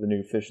book, the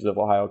new Fishes of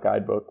Ohio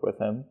guidebook, with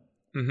him.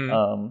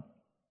 Mm-hmm.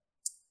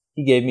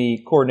 He gave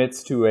me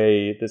coordinates to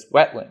this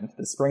wetland,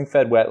 the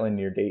spring-fed wetland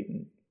near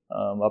Dayton,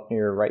 up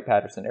near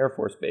Wright-Patterson Air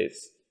Force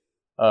Base.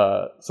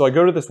 So I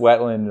go to this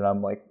wetland and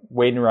I'm like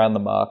wading around the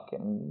muck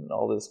and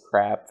all this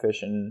crap,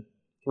 fishing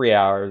 3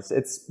 hours.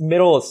 It's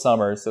middle of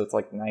summer, so it's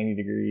like 90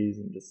 degrees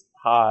and just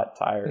hot,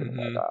 tired. Mm-hmm.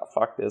 I'm like,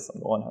 fuck this,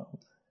 I'm going home.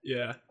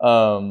 Yeah.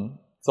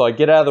 So I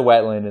get out of the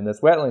wetland, and this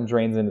wetland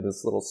drains into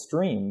this little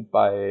stream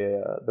by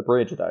the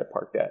bridge that I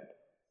parked at.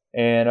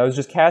 And I was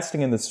just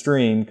casting in the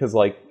stream because,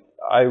 like,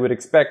 I would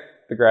expect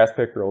the grass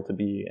pickerel to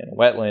be in a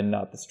wetland,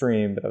 not the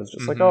stream. But I was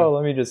just like, oh,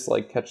 let me just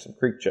like catch some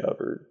creek chub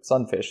or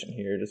sunfish in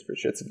here just for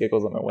shits and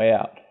giggles on my way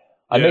out.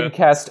 I make a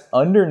cast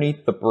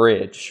underneath the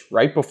bridge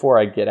right before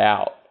I get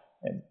out,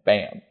 and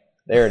bam,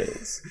 there it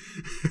is.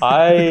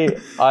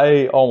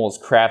 I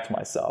almost crapped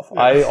myself.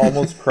 I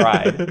almost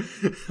cried.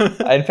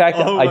 In fact,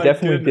 I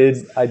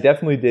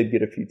definitely did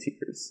get a few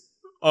tears.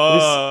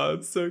 Oh,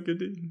 it's so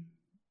good.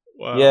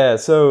 Wow. Yeah.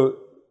 So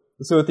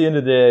at the end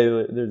of the day,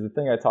 there's a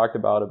thing I talked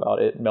about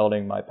it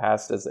melding my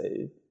past as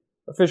a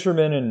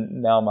fisherman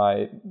and now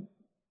my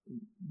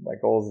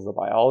goals as a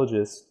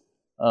biologist.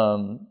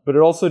 But it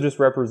also just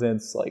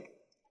represents like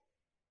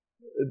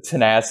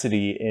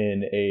tenacity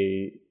in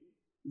a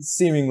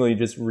seemingly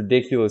just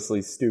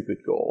ridiculously stupid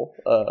goal.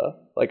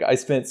 Like I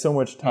spent so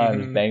much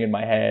time just banging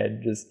my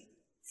head, just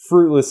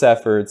fruitless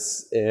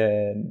efforts,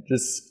 and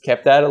just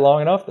kept at it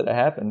long enough that it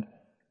happened.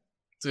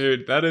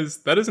 Dude, that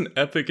is an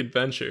epic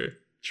adventure.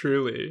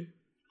 Truly.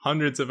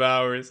 Hundreds of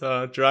hours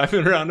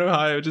driving around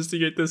Ohio just to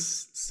get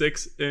this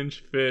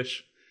 6-inch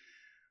fish.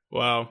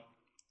 Wow.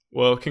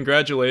 Well,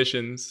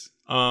 congratulations.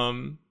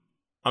 I'm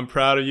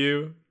proud of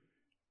you.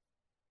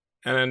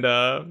 And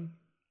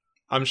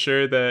I'm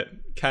sure that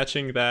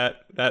catching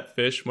that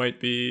fish might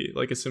be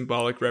like a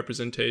symbolic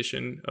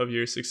representation of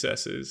your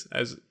successes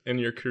as in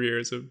your career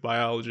as a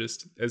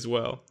biologist as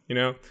well. You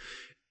know,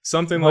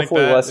 something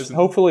hopefully like that.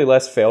 Hopefully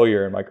less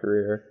failure in my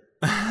career.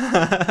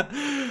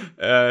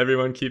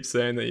 Everyone keeps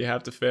saying that you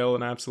have to fail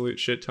an absolute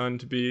shit ton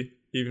to be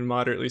even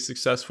moderately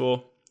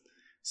successful.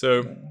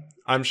 So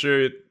I'm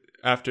sure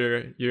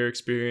after your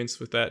experience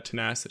with that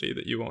tenacity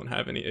that you won't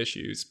have any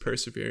issues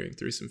persevering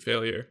through some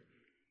failure.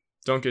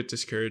 Don't get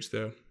discouraged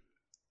though.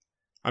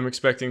 I'm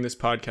expecting this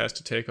podcast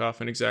to take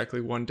off in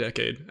exactly 1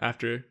 decade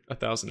after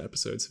 1,000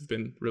 episodes have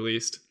been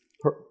released.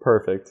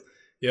 Perfect.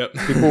 Yep.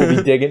 People will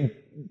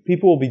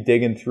be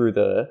digging through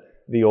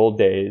the old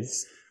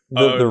days.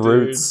 The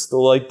roots. They're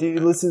like,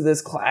 dude, listen to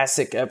this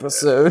classic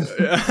episode.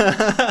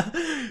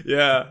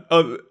 Yeah.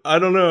 Oh, I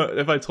don't know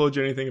if I told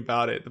you anything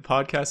about it. The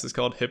podcast is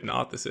called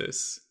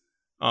Hypnothesis.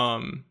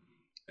 And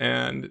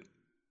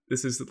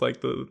this is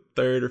like the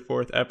 3rd or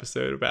 4th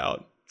episode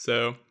about.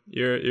 So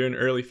you're an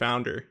early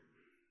founder.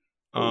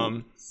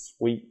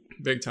 Sweet.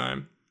 Big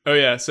time. Oh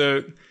yeah.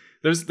 So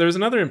there's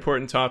another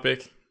important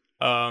topic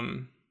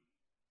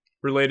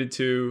related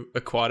to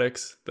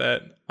aquatics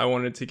that I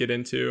wanted to get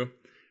into.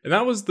 And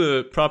that was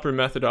the proper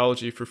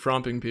methodology for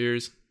fromping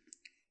beers.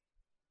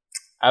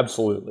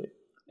 Absolutely.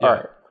 Yeah. All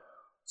right.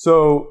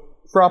 So,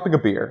 fromping a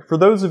beer. For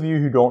those of you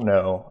who don't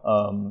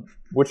know,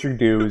 what you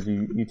do is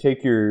you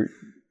take your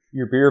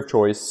beer of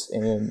choice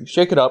and you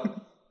shake it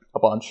up a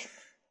bunch,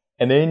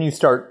 and then you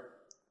start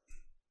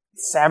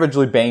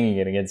savagely banging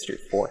it against your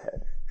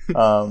forehead.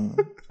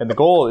 And the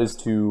goal is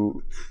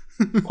to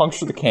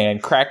puncture the can,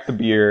 crack the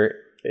beer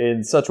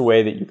in such a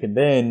way that you can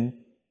then,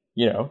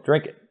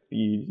 drink it.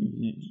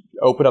 You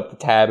open up the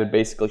tab and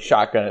basically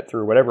shotgun it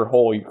through whatever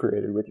hole you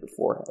created with your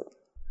forehead.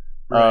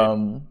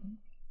 Right.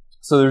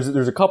 So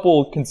there's a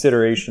couple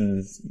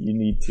considerations you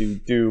need to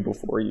do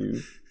before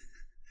you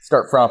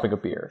start fromping a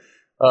beer.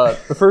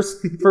 The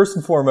first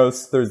and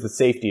foremost, there's the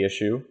safety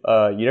issue.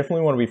 You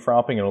definitely want to be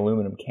fromping an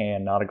aluminum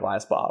can, not a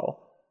glass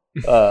bottle.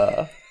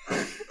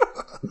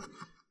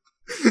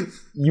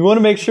 You want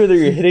to make sure that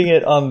you're hitting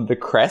it on the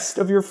crest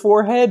of your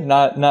forehead,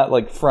 not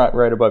like front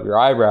right above your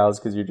eyebrows,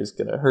 because you're just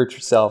gonna hurt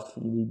yourself.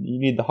 You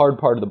need the hard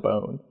part of the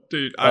bone.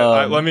 Dude,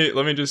 let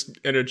me just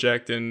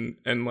interject and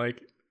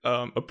like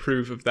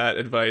approve of that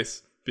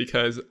advice,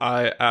 because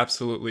I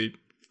absolutely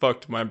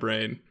fucked my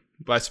brain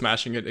by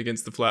smashing it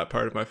against the flat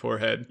part of my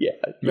forehead.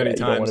 Many times.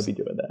 You don't want to be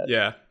doing that.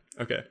 Yeah.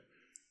 Okay.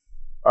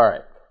 All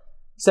right.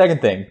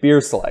 Second thing,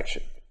 beer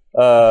selection.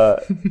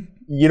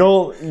 You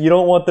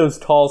don't want those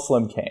tall,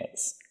 slim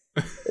cans.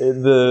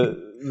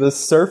 The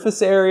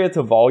surface area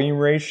to volume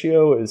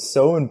ratio is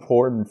so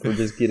important for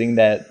just getting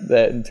that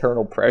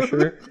internal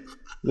pressure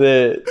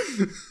that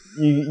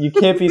you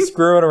can't be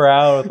screwing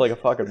around with like a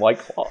fucking White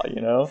Claw, you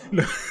know?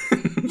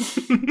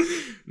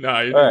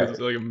 Nah, you're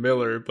just like a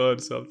Miller,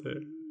 Bud,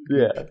 something.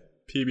 Yeah.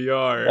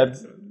 PBR.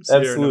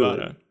 Absolutely.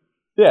 Nevada.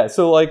 Yeah,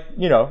 so like,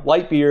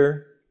 light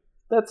beer,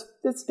 that's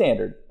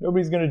standard.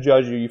 Nobody's going to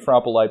judge you. You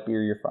fromp a light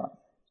beer, you're fine.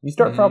 You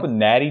start fromping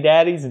Natty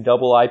Daddies and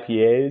double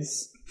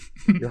IPAs,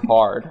 you're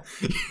hard.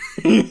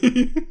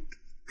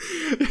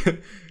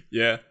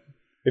 Yeah.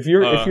 If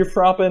you're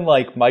fromping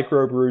like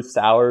microbrew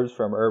sours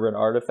from Urban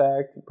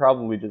Artifact, you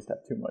probably just have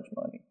too much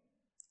money.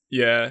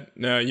 Yeah.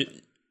 No,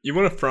 you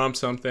want to fromp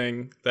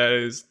something that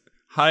is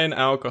high in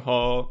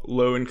alcohol,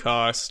 low in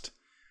cost,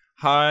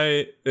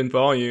 high in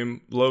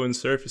volume, low in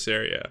surface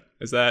area.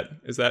 Is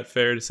that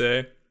fair to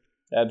say?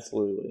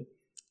 Absolutely.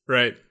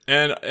 Right.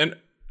 And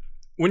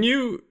when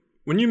you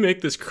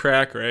make this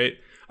crack, right,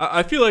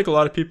 I feel like a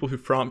lot of people who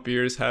fromp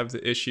beers have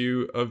the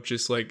issue of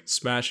just like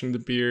smashing the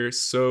beer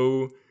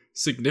so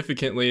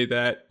significantly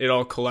that it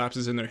all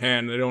collapses in their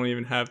hand. They don't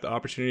even have the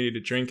opportunity to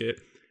drink it.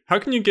 How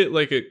can you get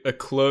like a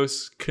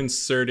close,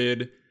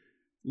 concerted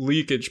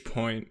leakage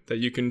point that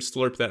you can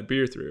slurp that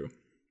beer through?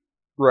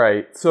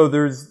 Right. So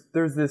there's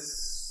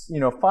this,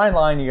 fine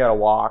line you got to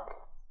walk.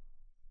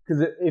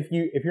 Because if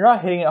you're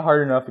not hitting it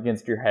hard enough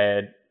against your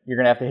head, you're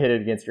going to have to hit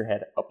it against your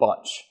head a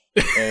bunch.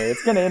 And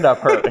it's going to end up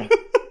hurting.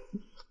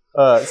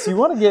 So you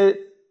want to get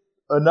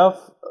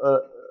enough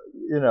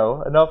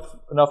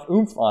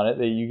oomph on it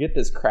that you get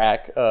this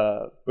crack,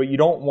 but you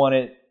don't want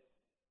it,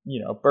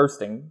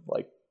 bursting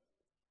like.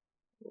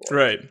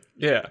 Right.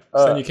 Yeah.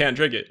 So then you can't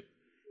drink it.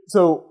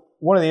 So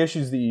one of the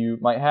issues that you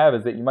might have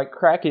is that you might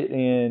crack it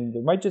and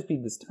there might just be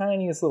this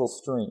tiniest little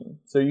stream.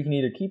 So you can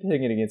either keep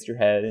hitting it against your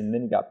head and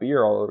then you got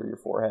beer all over your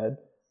forehead,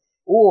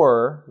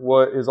 or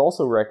what is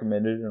also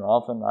recommended, and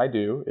often I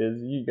do,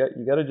 is you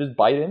got to just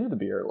bite into the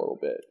beer a little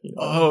bit.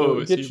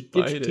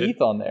 Get your teeth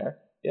on there.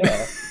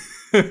 Yeah.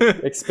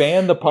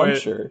 Expand the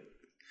puncture.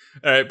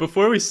 Wait. All right.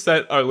 Before we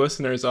set our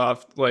listeners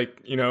off,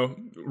 like,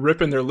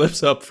 ripping their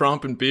lips up,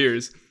 fromping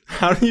beers,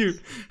 how do you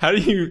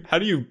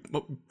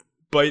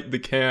bite the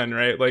can,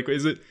 right? Like,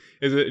 is it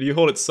do you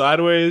hold it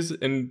sideways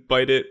and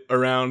bite it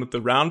around the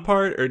round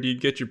part, or do you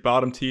get your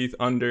bottom teeth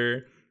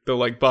under the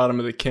like bottom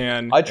of the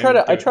can? I try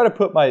to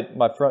put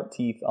my front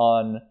teeth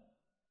on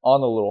the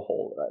little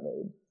hole that I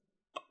made.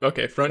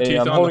 Okay, front teeth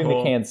on the hole. I'm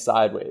holding the can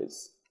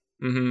sideways.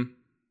 Mm-hmm.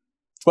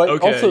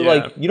 But also,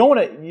 like, you don't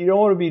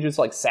want to be just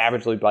like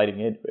savagely biting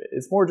into it.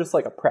 It's more just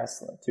like a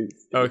press on the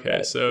tooth.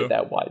 Okay, so get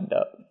that widened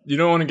up. You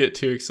don't want to get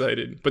too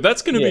excited, but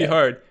that's going to be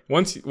hard.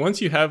 Once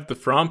you have the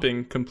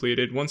fromping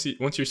completed, once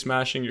you're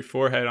smashing your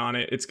forehead on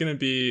it, it's going to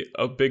be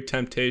a big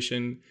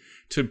temptation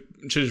to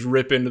just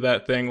rip into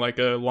that thing like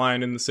a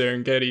lion in the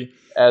Serengeti.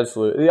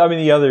 Absolutely. I mean,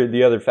 the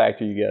other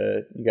factor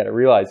you gotta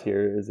realize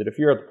here is that if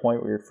you're at the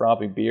point where you're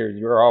fromping beers,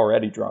 you're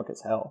already drunk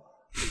as hell.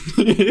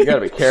 You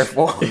gotta be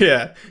careful.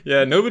 Yeah.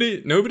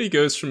 Nobody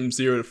goes from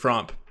 0 to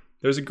fromp.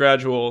 There's a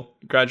gradual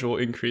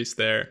increase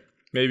there.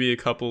 Maybe a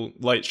couple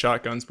light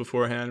shotguns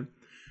beforehand.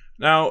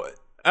 Now,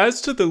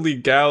 as to the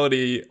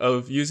legality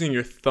of using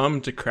your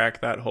thumb to crack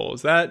that hole,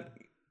 is that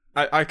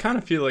I kind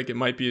of feel like it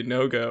might be a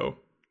no-go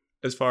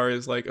as far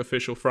as like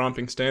official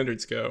fromping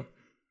standards go.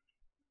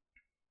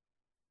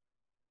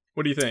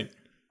 What do you think?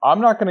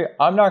 I'm not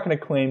gonna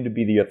claim to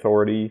be the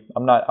authority.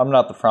 I'm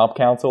not the Fromp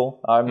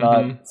Council. I'm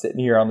not sitting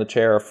here on the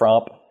chair of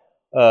Fromp.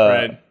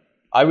 Right.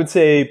 I would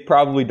say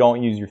probably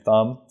don't use your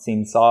thumb. It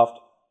seems soft,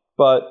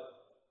 but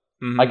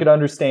I could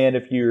understand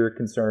if you're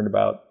concerned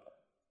about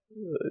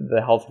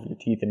the health of your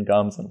teeth and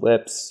gums and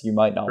lips. You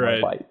might not want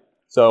to bite.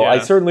 So I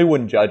certainly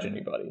wouldn't judge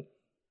anybody.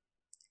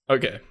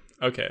 Okay.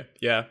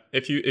 Yeah.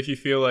 If you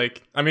feel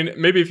like, I mean,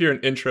 maybe if you're an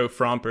intro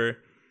fromper,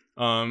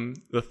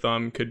 the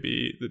thumb could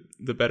be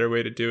the better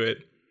way to do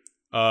it.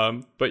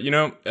 But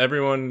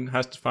everyone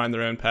has to find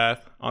their own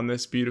path on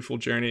this beautiful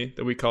journey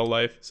that we call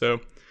life.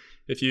 So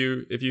if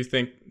you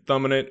think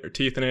thumbing it or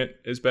teething it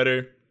is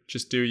better,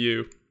 just do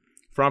you.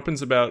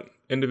 Fromping's about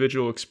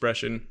individual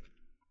expression.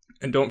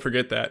 And don't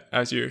forget that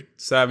as you're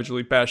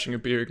savagely bashing a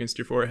beer against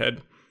your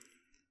forehead.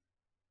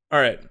 All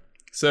right.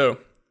 So,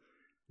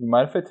 you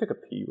mind if I take a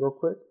pee real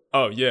quick?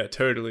 Oh yeah,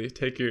 totally.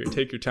 Take your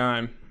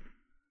time.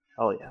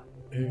 Oh yeah.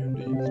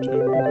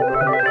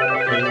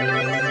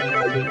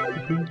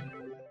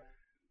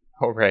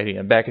 Alrighty,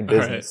 I'm back in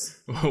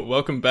business. All right.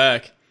 Welcome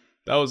back.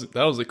 That was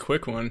a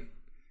quick one.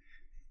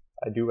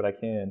 I do what I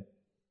can.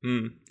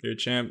 You're a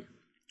champ.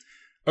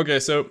 Okay,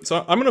 so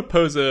I'm going to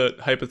pose a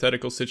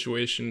hypothetical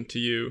situation to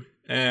you,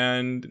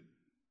 and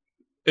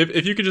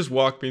if you could just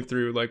walk me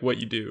through like what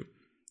you do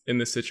in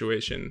this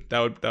situation,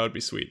 that would be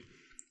sweet.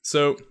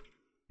 So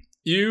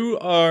you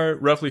are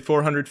roughly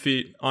 400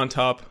 feet on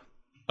top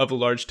of a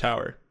large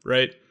tower,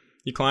 right?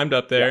 You climbed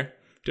up there,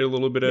 did a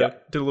little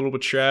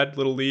bit shred,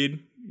 little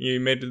lead. You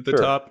made it to the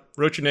top,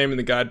 wrote your name in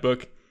the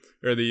guidebook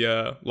or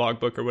the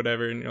logbook or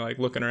whatever, and you're like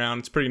looking around.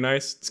 It's pretty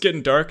nice. It's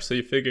getting dark, so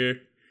you figure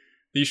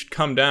you should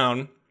come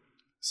down.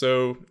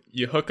 So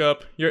you hook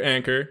up your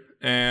anchor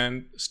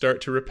and start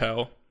to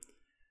rappel.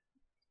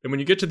 And when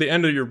you get to the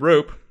end of your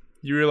rope,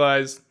 you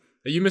realize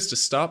that you missed a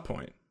stop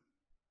point.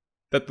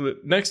 That the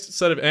next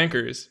set of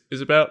anchors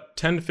is about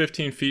 10 to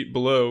 15 feet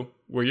below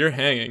where you're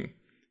hanging,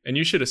 and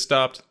you should have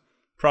stopped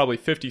probably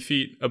 50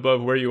 feet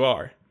above where you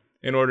are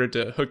in order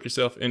to hook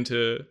yourself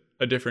into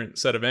a different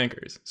set of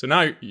anchors. So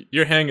now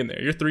you're hanging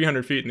there. You're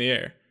 300 feet in the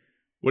air.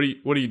 What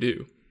do you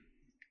do?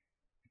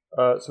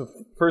 So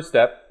first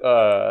step,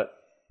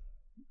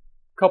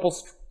 couple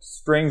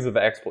strings of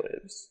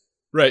expletives.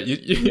 Right,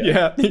 you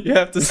have to. You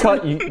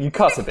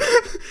cuss a bit.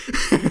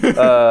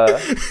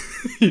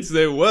 You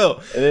say,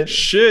 "Well,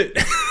 shit."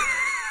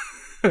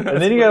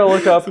 And then you gotta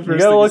look up. You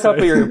gotta look up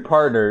at your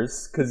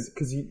partners,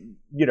 because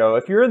you know,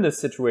 if you're in this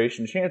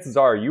situation, chances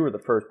are you were the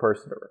first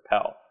person to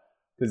rappel.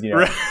 Because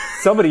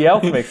somebody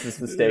else makes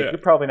this mistake, you're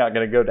probably not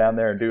gonna go down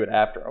there and do it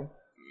after them.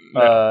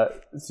 No.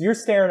 So you're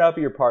staring up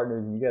at your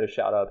partners, and you gotta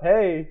shout up,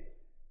 "Hey,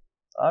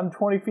 I'm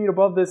 20 feet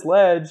above this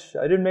ledge.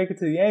 I didn't make it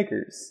to the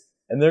anchors."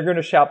 And they're going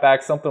to shout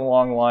back something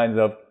along the lines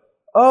of,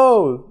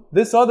 "Oh,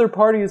 this other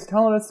party is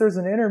telling us there's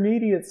an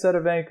intermediate set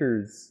of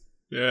anchors.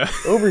 Yeah.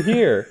 Over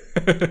here.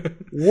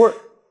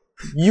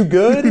 You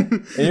good?"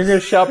 And you're going to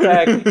shout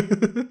back,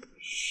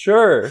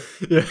 "Sure."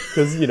 Yeah.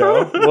 Because,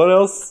 what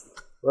else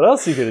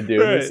are you going to do?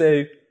 Right. And you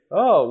say,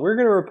 "Oh, we're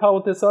going to rappel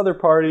with this other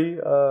party.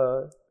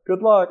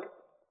 Good luck."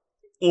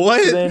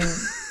 What? So then,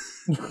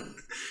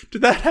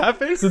 did that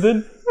happen? So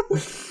then...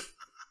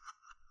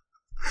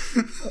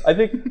 I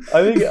think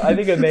I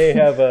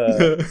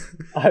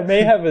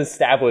may have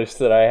established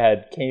that I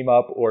had came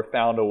up or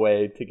found a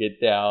way to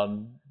get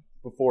down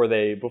before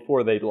they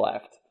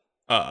left.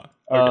 Okay.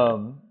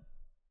 All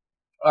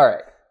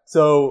right.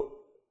 So,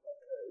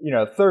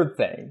 third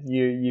thing,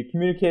 you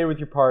communicated with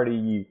your party,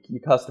 you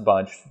cussed a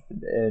bunch,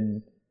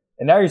 and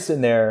now you're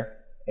sitting there.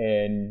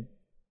 And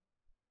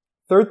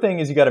third thing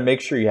is you got to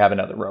make sure you have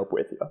another rope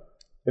with you.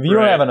 If you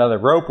don't have another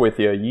rope with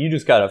you, you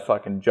just gotta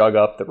fucking jug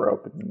up the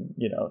rope and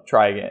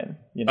try again.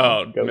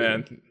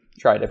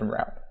 Try a different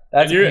route.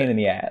 That's a pain in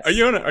the ass. Are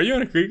you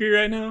on a Krieger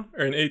right now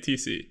or an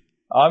ATC?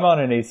 I'm on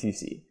an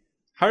ATC.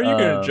 How are you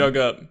gonna jug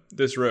up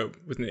this rope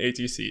with an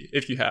ATC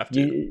if you have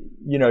to?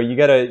 You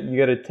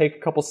gotta take a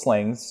couple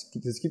slings,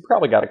 because you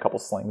probably got a couple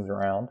slings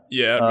around.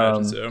 Yeah, I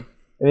imagine so.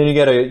 And then you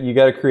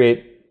gotta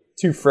create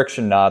 2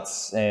 friction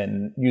knots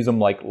and use them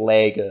like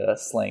leg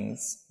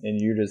slings, and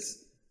you're just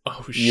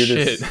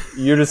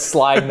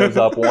sliding those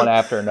up one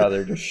after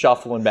another, just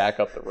shuffling back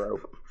up the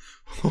rope.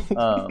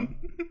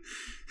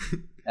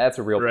 That's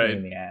a real pain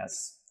in the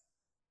ass.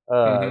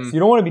 So you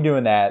don't want to be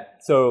doing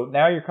that. So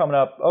now you're coming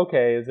up,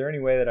 okay, is there any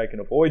way that I can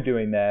avoid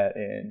doing that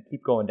and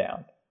keep going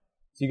down?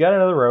 So you got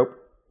another rope.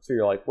 So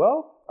you're like,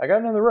 well, I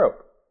got another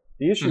rope.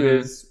 The issue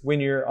is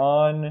when you're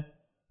on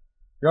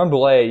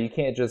belay, you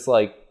can't just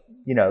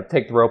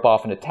take the rope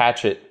off and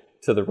attach it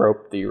to the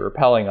rope that you're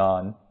rappelling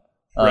on.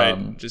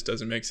 Right, just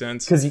doesn't make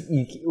sense. Because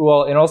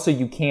and also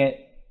you can't.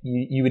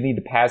 You would need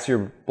to pass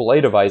your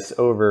belay device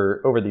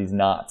over these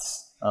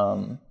knots.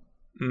 And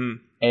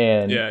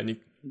you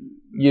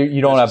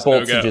don't have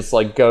bolts to just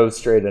go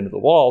straight into the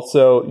wall.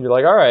 So you're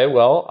like, all right,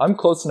 well, I'm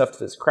close enough to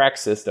this crack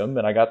system,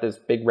 and I got this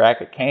big rack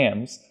of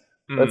cams.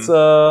 Let's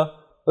throw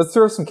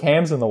some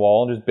cams in the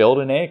wall and just build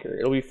an anchor.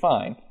 It'll be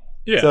fine.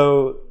 Yeah.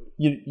 So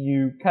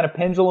you kind of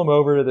pendulum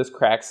over to this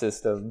crack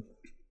system.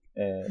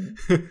 And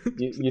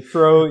you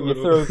throw 3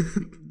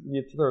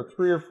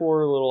 or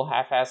 4 little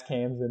half-ass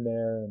cams in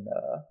there, and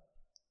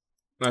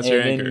that's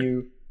your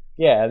anchor.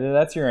 Then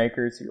that's your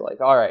anchor. So you're like,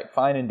 all right,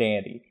 fine and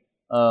dandy.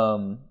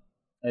 And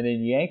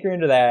then you anchor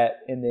into that,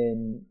 and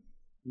then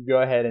you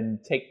go ahead and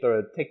take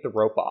the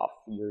rope off.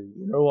 You're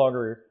no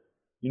longer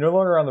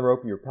on the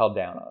rope you rappelled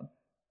down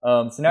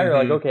on. So now you're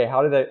like, okay,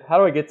 how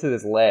do I get to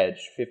this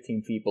ledge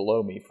 15 feet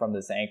below me from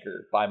this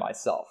anchor by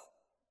myself?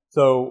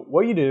 So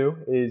what you do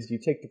is you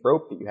take the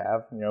rope that you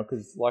have,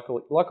 because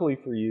luckily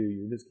for you,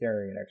 you're just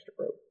carrying an extra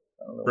rope.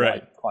 I don't know why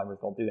climbers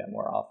don't do that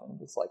more often.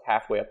 Just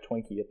halfway up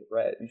Twinkie at the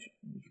red, you should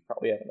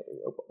probably have another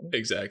rope on you.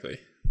 Exactly.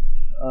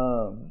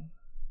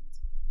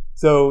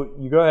 So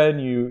you go ahead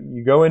and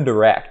you go in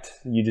direct.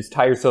 You just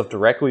tie yourself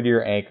directly to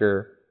your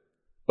anchor,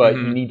 but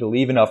you need to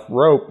leave enough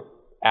rope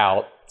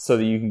out so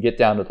that you can get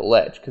down to the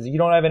ledge, because you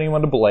don't have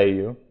anyone to belay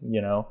you.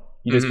 You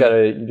just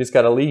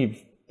gotta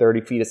leave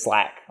 30 feet of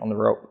slack on the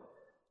rope.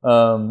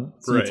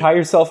 You tie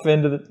yourself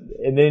into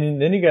and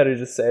then you got to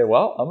just say,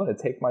 well, I'm going to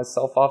take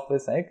myself off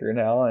this anchor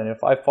now, and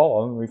if I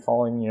fall, I'm going to be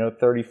falling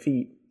 30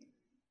 feet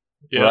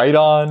right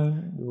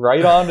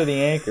onto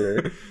the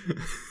anchor.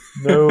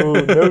 No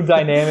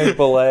dynamic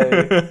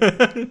belay.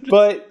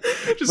 But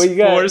just you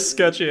got 4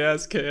 sketchy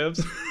ass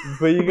cams.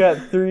 But you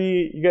got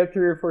 3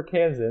 or 4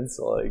 cams in,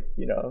 so like,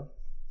 you know.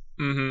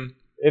 Mm-hmm.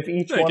 If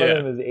each one of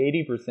them is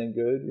 80%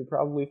 good, you're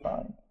probably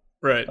fine.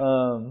 Right.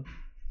 And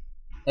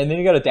then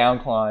you got to down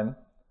climb,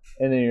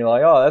 and then you're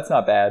like, oh, that's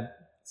not bad.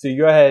 So you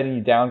go ahead and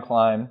you down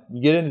climb,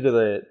 you get into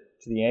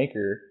the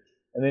anchor,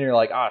 and then you're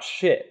like, ah,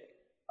 shit,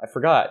 I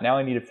forgot. Now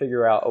I need to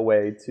figure out a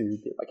way to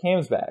get my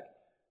cams back.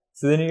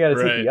 So then you got to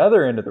take the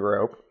other end of the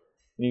rope,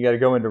 and you got to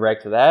go in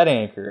direct to that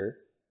anchor,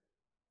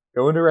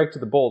 go in direct to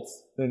the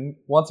bolts, then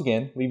once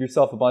again, leave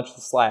yourself a bunch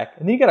of slack,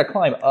 and then you got to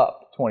climb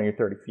up 20 or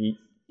 30 feet,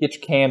 get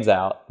your cams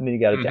out, and then you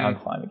got to down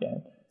climb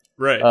again.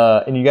 Right.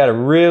 And you got to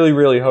really,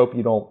 really hope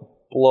you don't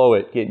blow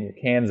it getting your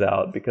cams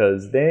out,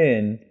 because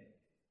then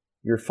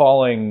you're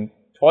falling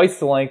twice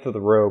the length of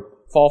the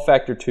rope, fall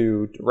factor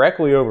 2,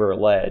 directly over a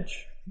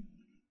ledge.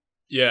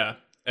 Yeah.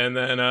 And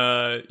then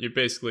you're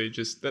basically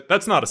just...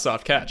 That's not a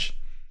soft catch.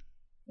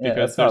 Yeah,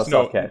 that's not a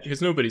soft catch.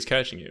 Because nobody's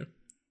catching you.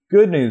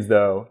 Good news,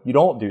 though, you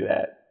don't do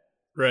that.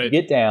 Right. You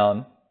get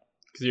down.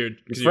 Your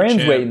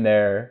friend's waiting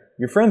there.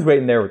 Your friend's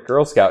waiting there with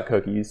Girl Scout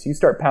cookies. You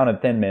start pounding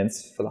Thin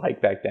Mints for the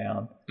hike back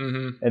down.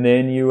 Mm-hmm. And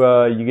then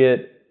you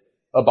get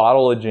a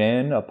bottle of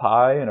gin, a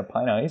pie, and a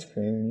pint of ice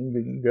cream, and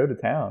you go to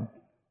town.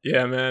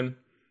 Yeah, man.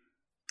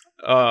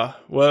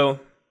 Well,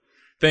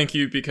 thank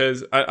you,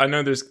 because I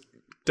know there's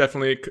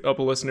definitely a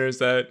couple listeners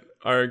that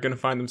are going to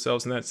find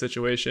themselves in that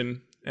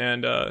situation,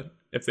 and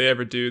if they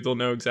ever do, they'll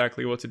know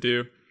exactly what to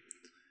do.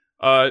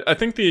 I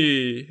think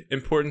the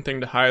important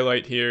thing to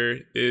highlight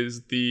here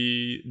is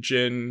the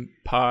gin,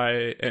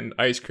 pie, and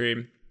ice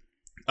cream.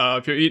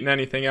 If you're eating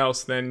anything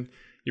else, then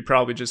you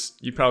probably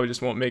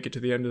just won't make it to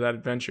the end of that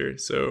adventure.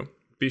 So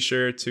be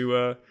sure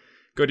to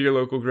go to your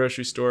local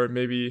grocery store,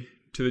 maybe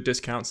to the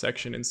discount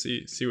section, and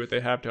see what they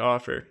have to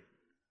offer.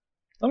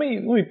 Let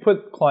me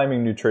put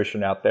climbing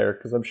nutrition out there,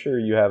 because I'm sure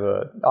you have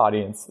an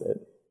audience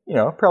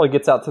that probably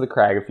gets out to the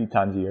crag a few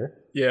times a year.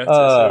 Yeah.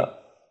 So.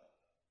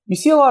 You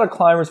see a lot of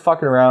climbers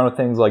fucking around with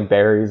things like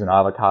berries and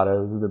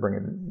avocados. They're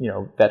bringing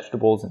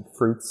vegetables and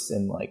fruits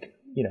and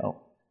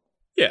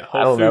yeah,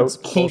 whole foods,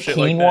 quinoa.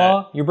 Like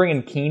that. You're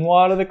bringing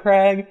quinoa to the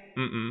crag.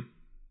 Mm-mm.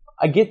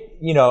 I get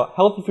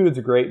healthy foods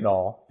are great and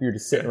all if you're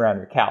just sitting around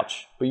your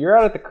couch, but you're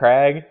out at the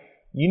crag.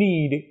 You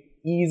need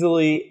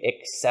easily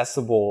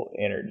accessible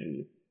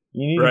energy.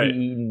 You need to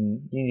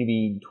be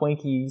eating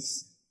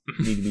Twinkies.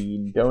 You need to be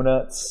eating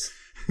donuts.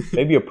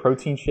 Maybe a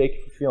protein shake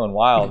if you're feeling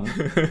wild.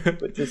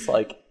 But just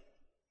like,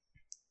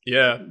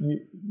 yeah,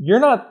 you're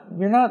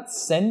not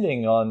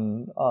sending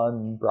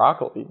on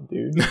broccoli,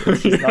 dude.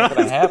 It's just not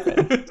gonna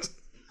happen.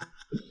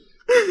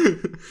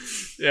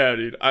 Yeah,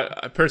 dude.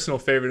 A personal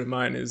favorite of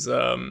mine is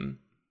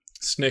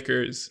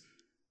Snickers,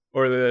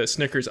 or the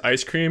Snickers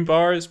ice cream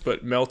bars,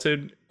 but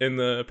melted in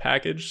the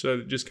package, so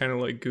it just kind of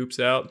like goops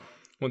out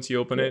once you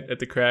open it at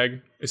the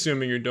crag,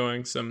 assuming you're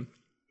doing some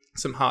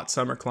hot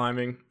summer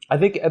climbing. I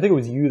think it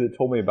was you that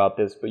told me about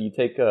this, but you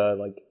take a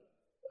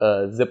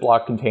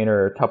Ziploc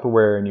container or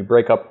Tupperware and you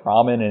break up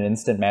ramen and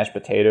instant mashed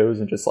potatoes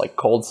and just like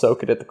cold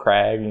soak it at the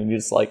crag, and you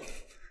just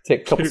like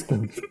take a couple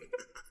spoons.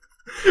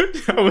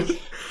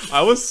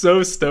 I was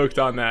so stoked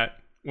on that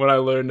when I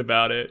learned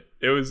about it.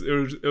 It was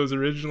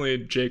originally a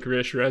Jake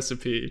Risch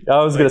recipe.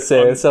 I was gonna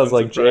say it sounds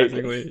like Jake.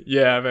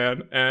 Yeah,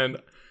 man. And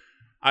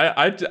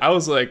I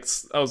was like,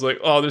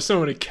 oh, there's so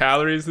many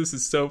calories. This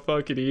is so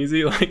fucking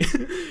easy. Like,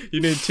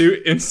 you need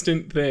 2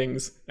 instant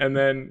things, and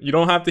then you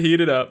don't have to heat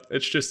it up.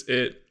 It's just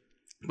it.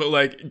 But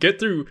like, get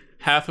through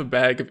half a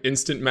bag of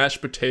instant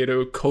mashed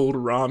potato, cold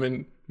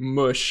ramen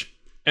mush,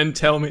 and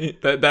tell me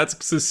that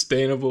that's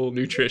sustainable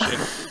nutrition.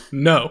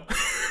 No.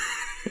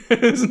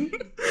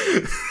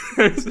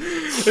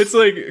 It's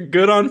like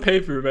good on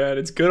paper, man.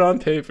 It's good on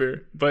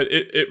paper, but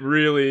it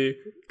really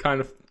kind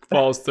of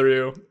falls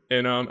through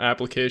in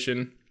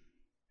application.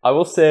 I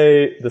will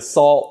say the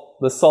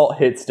salt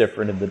hits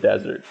different in the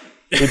desert.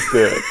 It's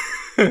good.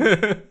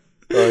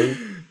 Like,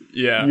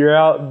 yeah, you're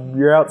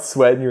out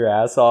sweating your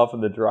ass off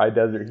in the dry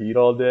desert heat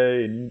all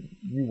day, and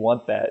you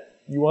want that.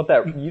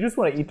 You just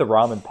want to eat the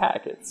ramen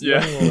packets. You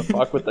don't even want to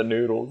fuck with the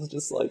noodles.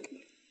 Just like,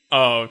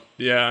 oh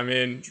yeah, I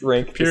mean,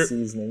 drink the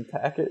seasoning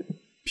packet.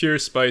 Pure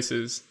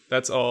spices.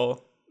 That's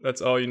all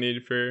you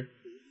need for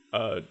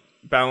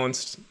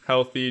balanced,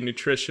 healthy,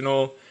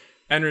 nutritional,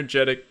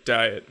 energetic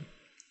diet.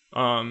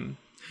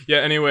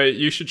 Anyway,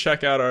 you should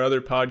check out our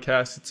other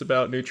podcast. It's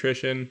about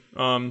nutrition,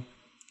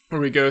 where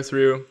we go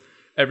through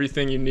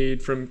everything you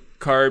need, from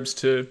carbs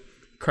to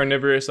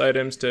carnivorous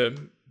items to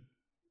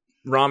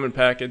ramen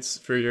packets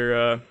for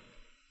your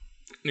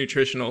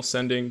nutritional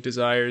sending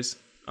desires.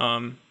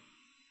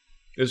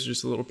 This is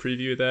just a little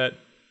preview of that.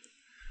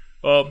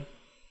 Well,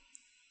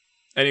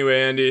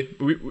 anyway, Andy,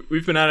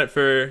 we've been at it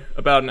for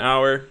about an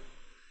hour,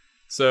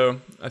 so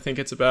I think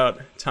it's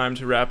about time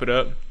to wrap it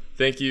up.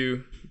 Thank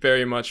you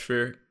very much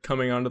for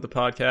coming onto the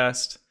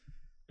podcast.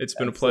 It's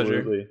been Absolutely.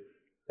 A pleasure.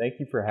 Thank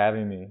you for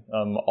having me.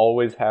 I'm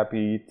always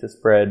happy to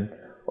spread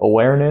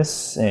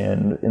awareness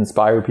and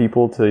inspire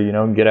people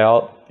to, get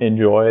out,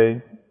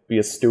 enjoy be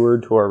a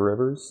steward to our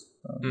rivers.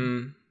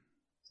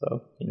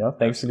 So,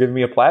 thanks for giving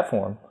me a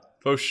platform.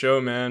 For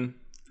sure, man.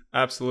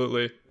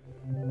 Absolutely.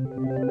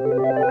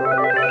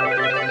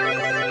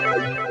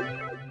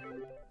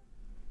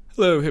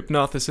 Hello,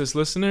 Hypnothesis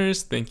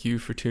listeners. Thank you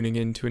for tuning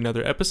in to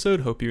another episode.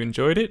 Hope you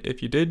enjoyed it.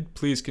 If you did,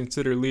 please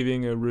consider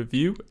leaving a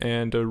review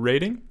and a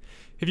rating.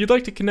 If you'd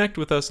like to connect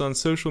with us on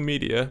social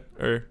media,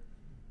 or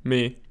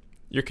me,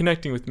 you're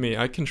connecting with me.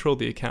 I control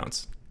the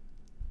accounts.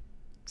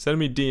 Send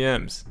me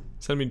DMs.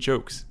 Send me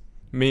jokes,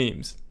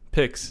 memes,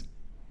 pics,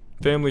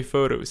 family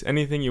photos,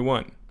 anything you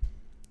want.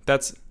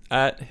 That's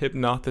at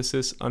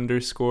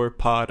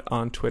hypnothesis_pod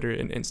on Twitter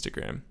and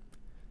Instagram.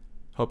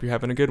 Hope you're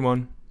having a good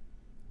one.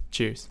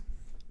 Cheers.